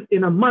 classes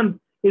in a month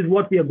is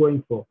what we are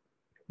going for.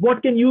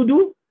 What can you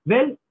do?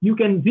 Well, you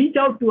can reach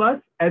out to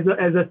us as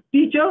a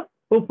teacher.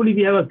 Hopefully,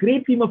 we have a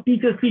great team of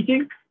teachers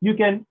teaching. You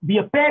can be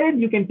a parent.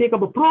 You can take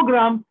up a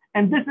program.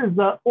 And this is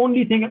the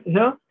only thing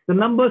here, the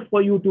numbers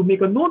for you to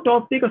make a note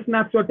of, take a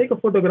snapshot, take a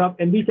photograph,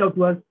 and reach out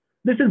to us.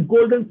 This is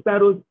Golden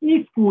Sparrow's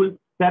e-school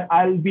that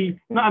I'll be,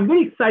 I'm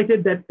very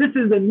excited that this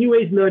is the new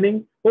age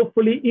learning.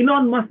 Hopefully,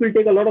 Elon Musk will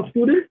take a lot of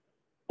students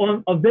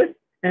of this,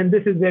 and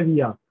this is where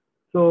we are.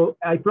 So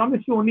I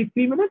promise you only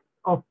 3 minutes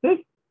of this.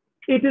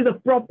 It is a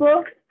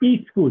proper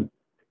e-school.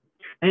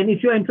 And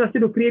if you're interested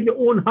to create your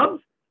own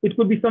hubs, it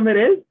could be somewhere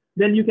else,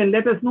 then you can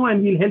let us know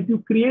and we'll help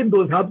you create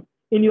those hubs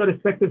in your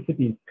respective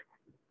cities.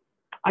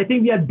 I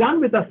think we are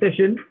done with our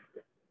session.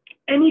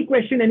 Any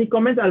question, any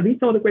comments? I'll read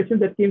some of the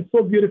questions that came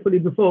so beautifully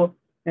before,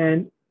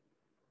 and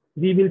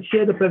we will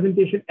share the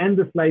presentation and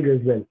the slides as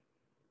well.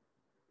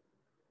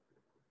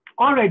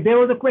 All right, there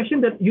was a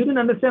question that you didn't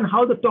understand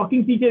how the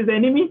talking teacher is the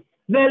enemy.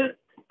 Well,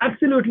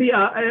 absolutely,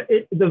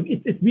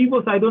 it's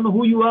Vivo, so I don't know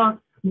who you are.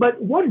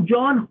 But what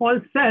John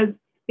Holt says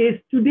is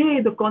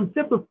today the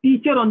concept of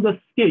teacher on the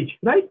stage,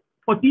 right?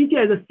 Or teacher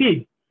as a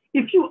stage.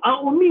 If you are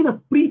only in a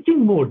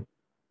preaching mode,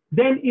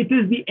 then it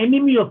is the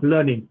enemy of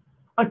learning.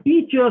 A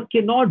teacher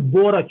cannot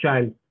bore a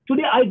child.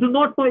 Today, I do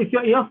not know if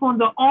your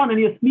earphones are on and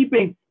you're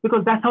sleeping,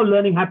 because that's how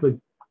learning happens.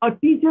 A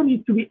teacher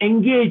needs to be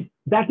engaged.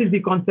 That is the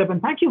concept.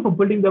 And thank you for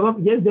building them up.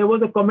 Yes, there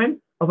was a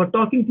comment of a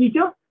talking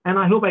teacher, and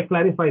I hope I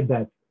clarified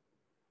that.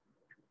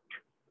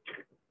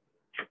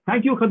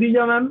 Thank you,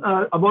 Khadija,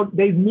 ma'am, about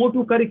there is more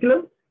to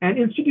curriculum and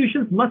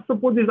institutions must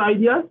support these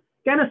ideas.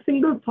 Can a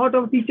single thought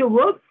of a teacher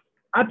work?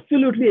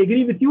 Absolutely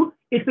agree with you.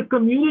 It's a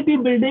community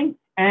building,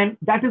 and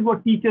that is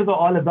what teachers are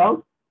all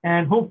about.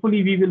 And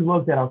hopefully we will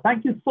work that out.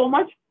 Thank you so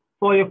much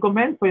for your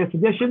comments, for your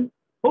suggestions.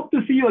 Hope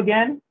to see you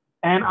again.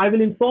 And I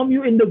will inform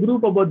you in the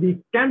group about the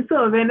cancer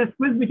awareness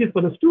quiz, which is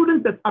for the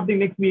students, that's happening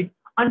next week.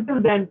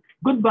 Until then,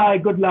 goodbye,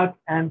 good luck,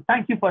 and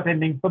thank you for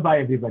attending. Bye-bye,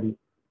 everybody.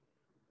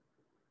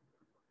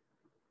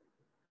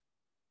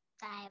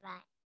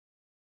 Bye-bye.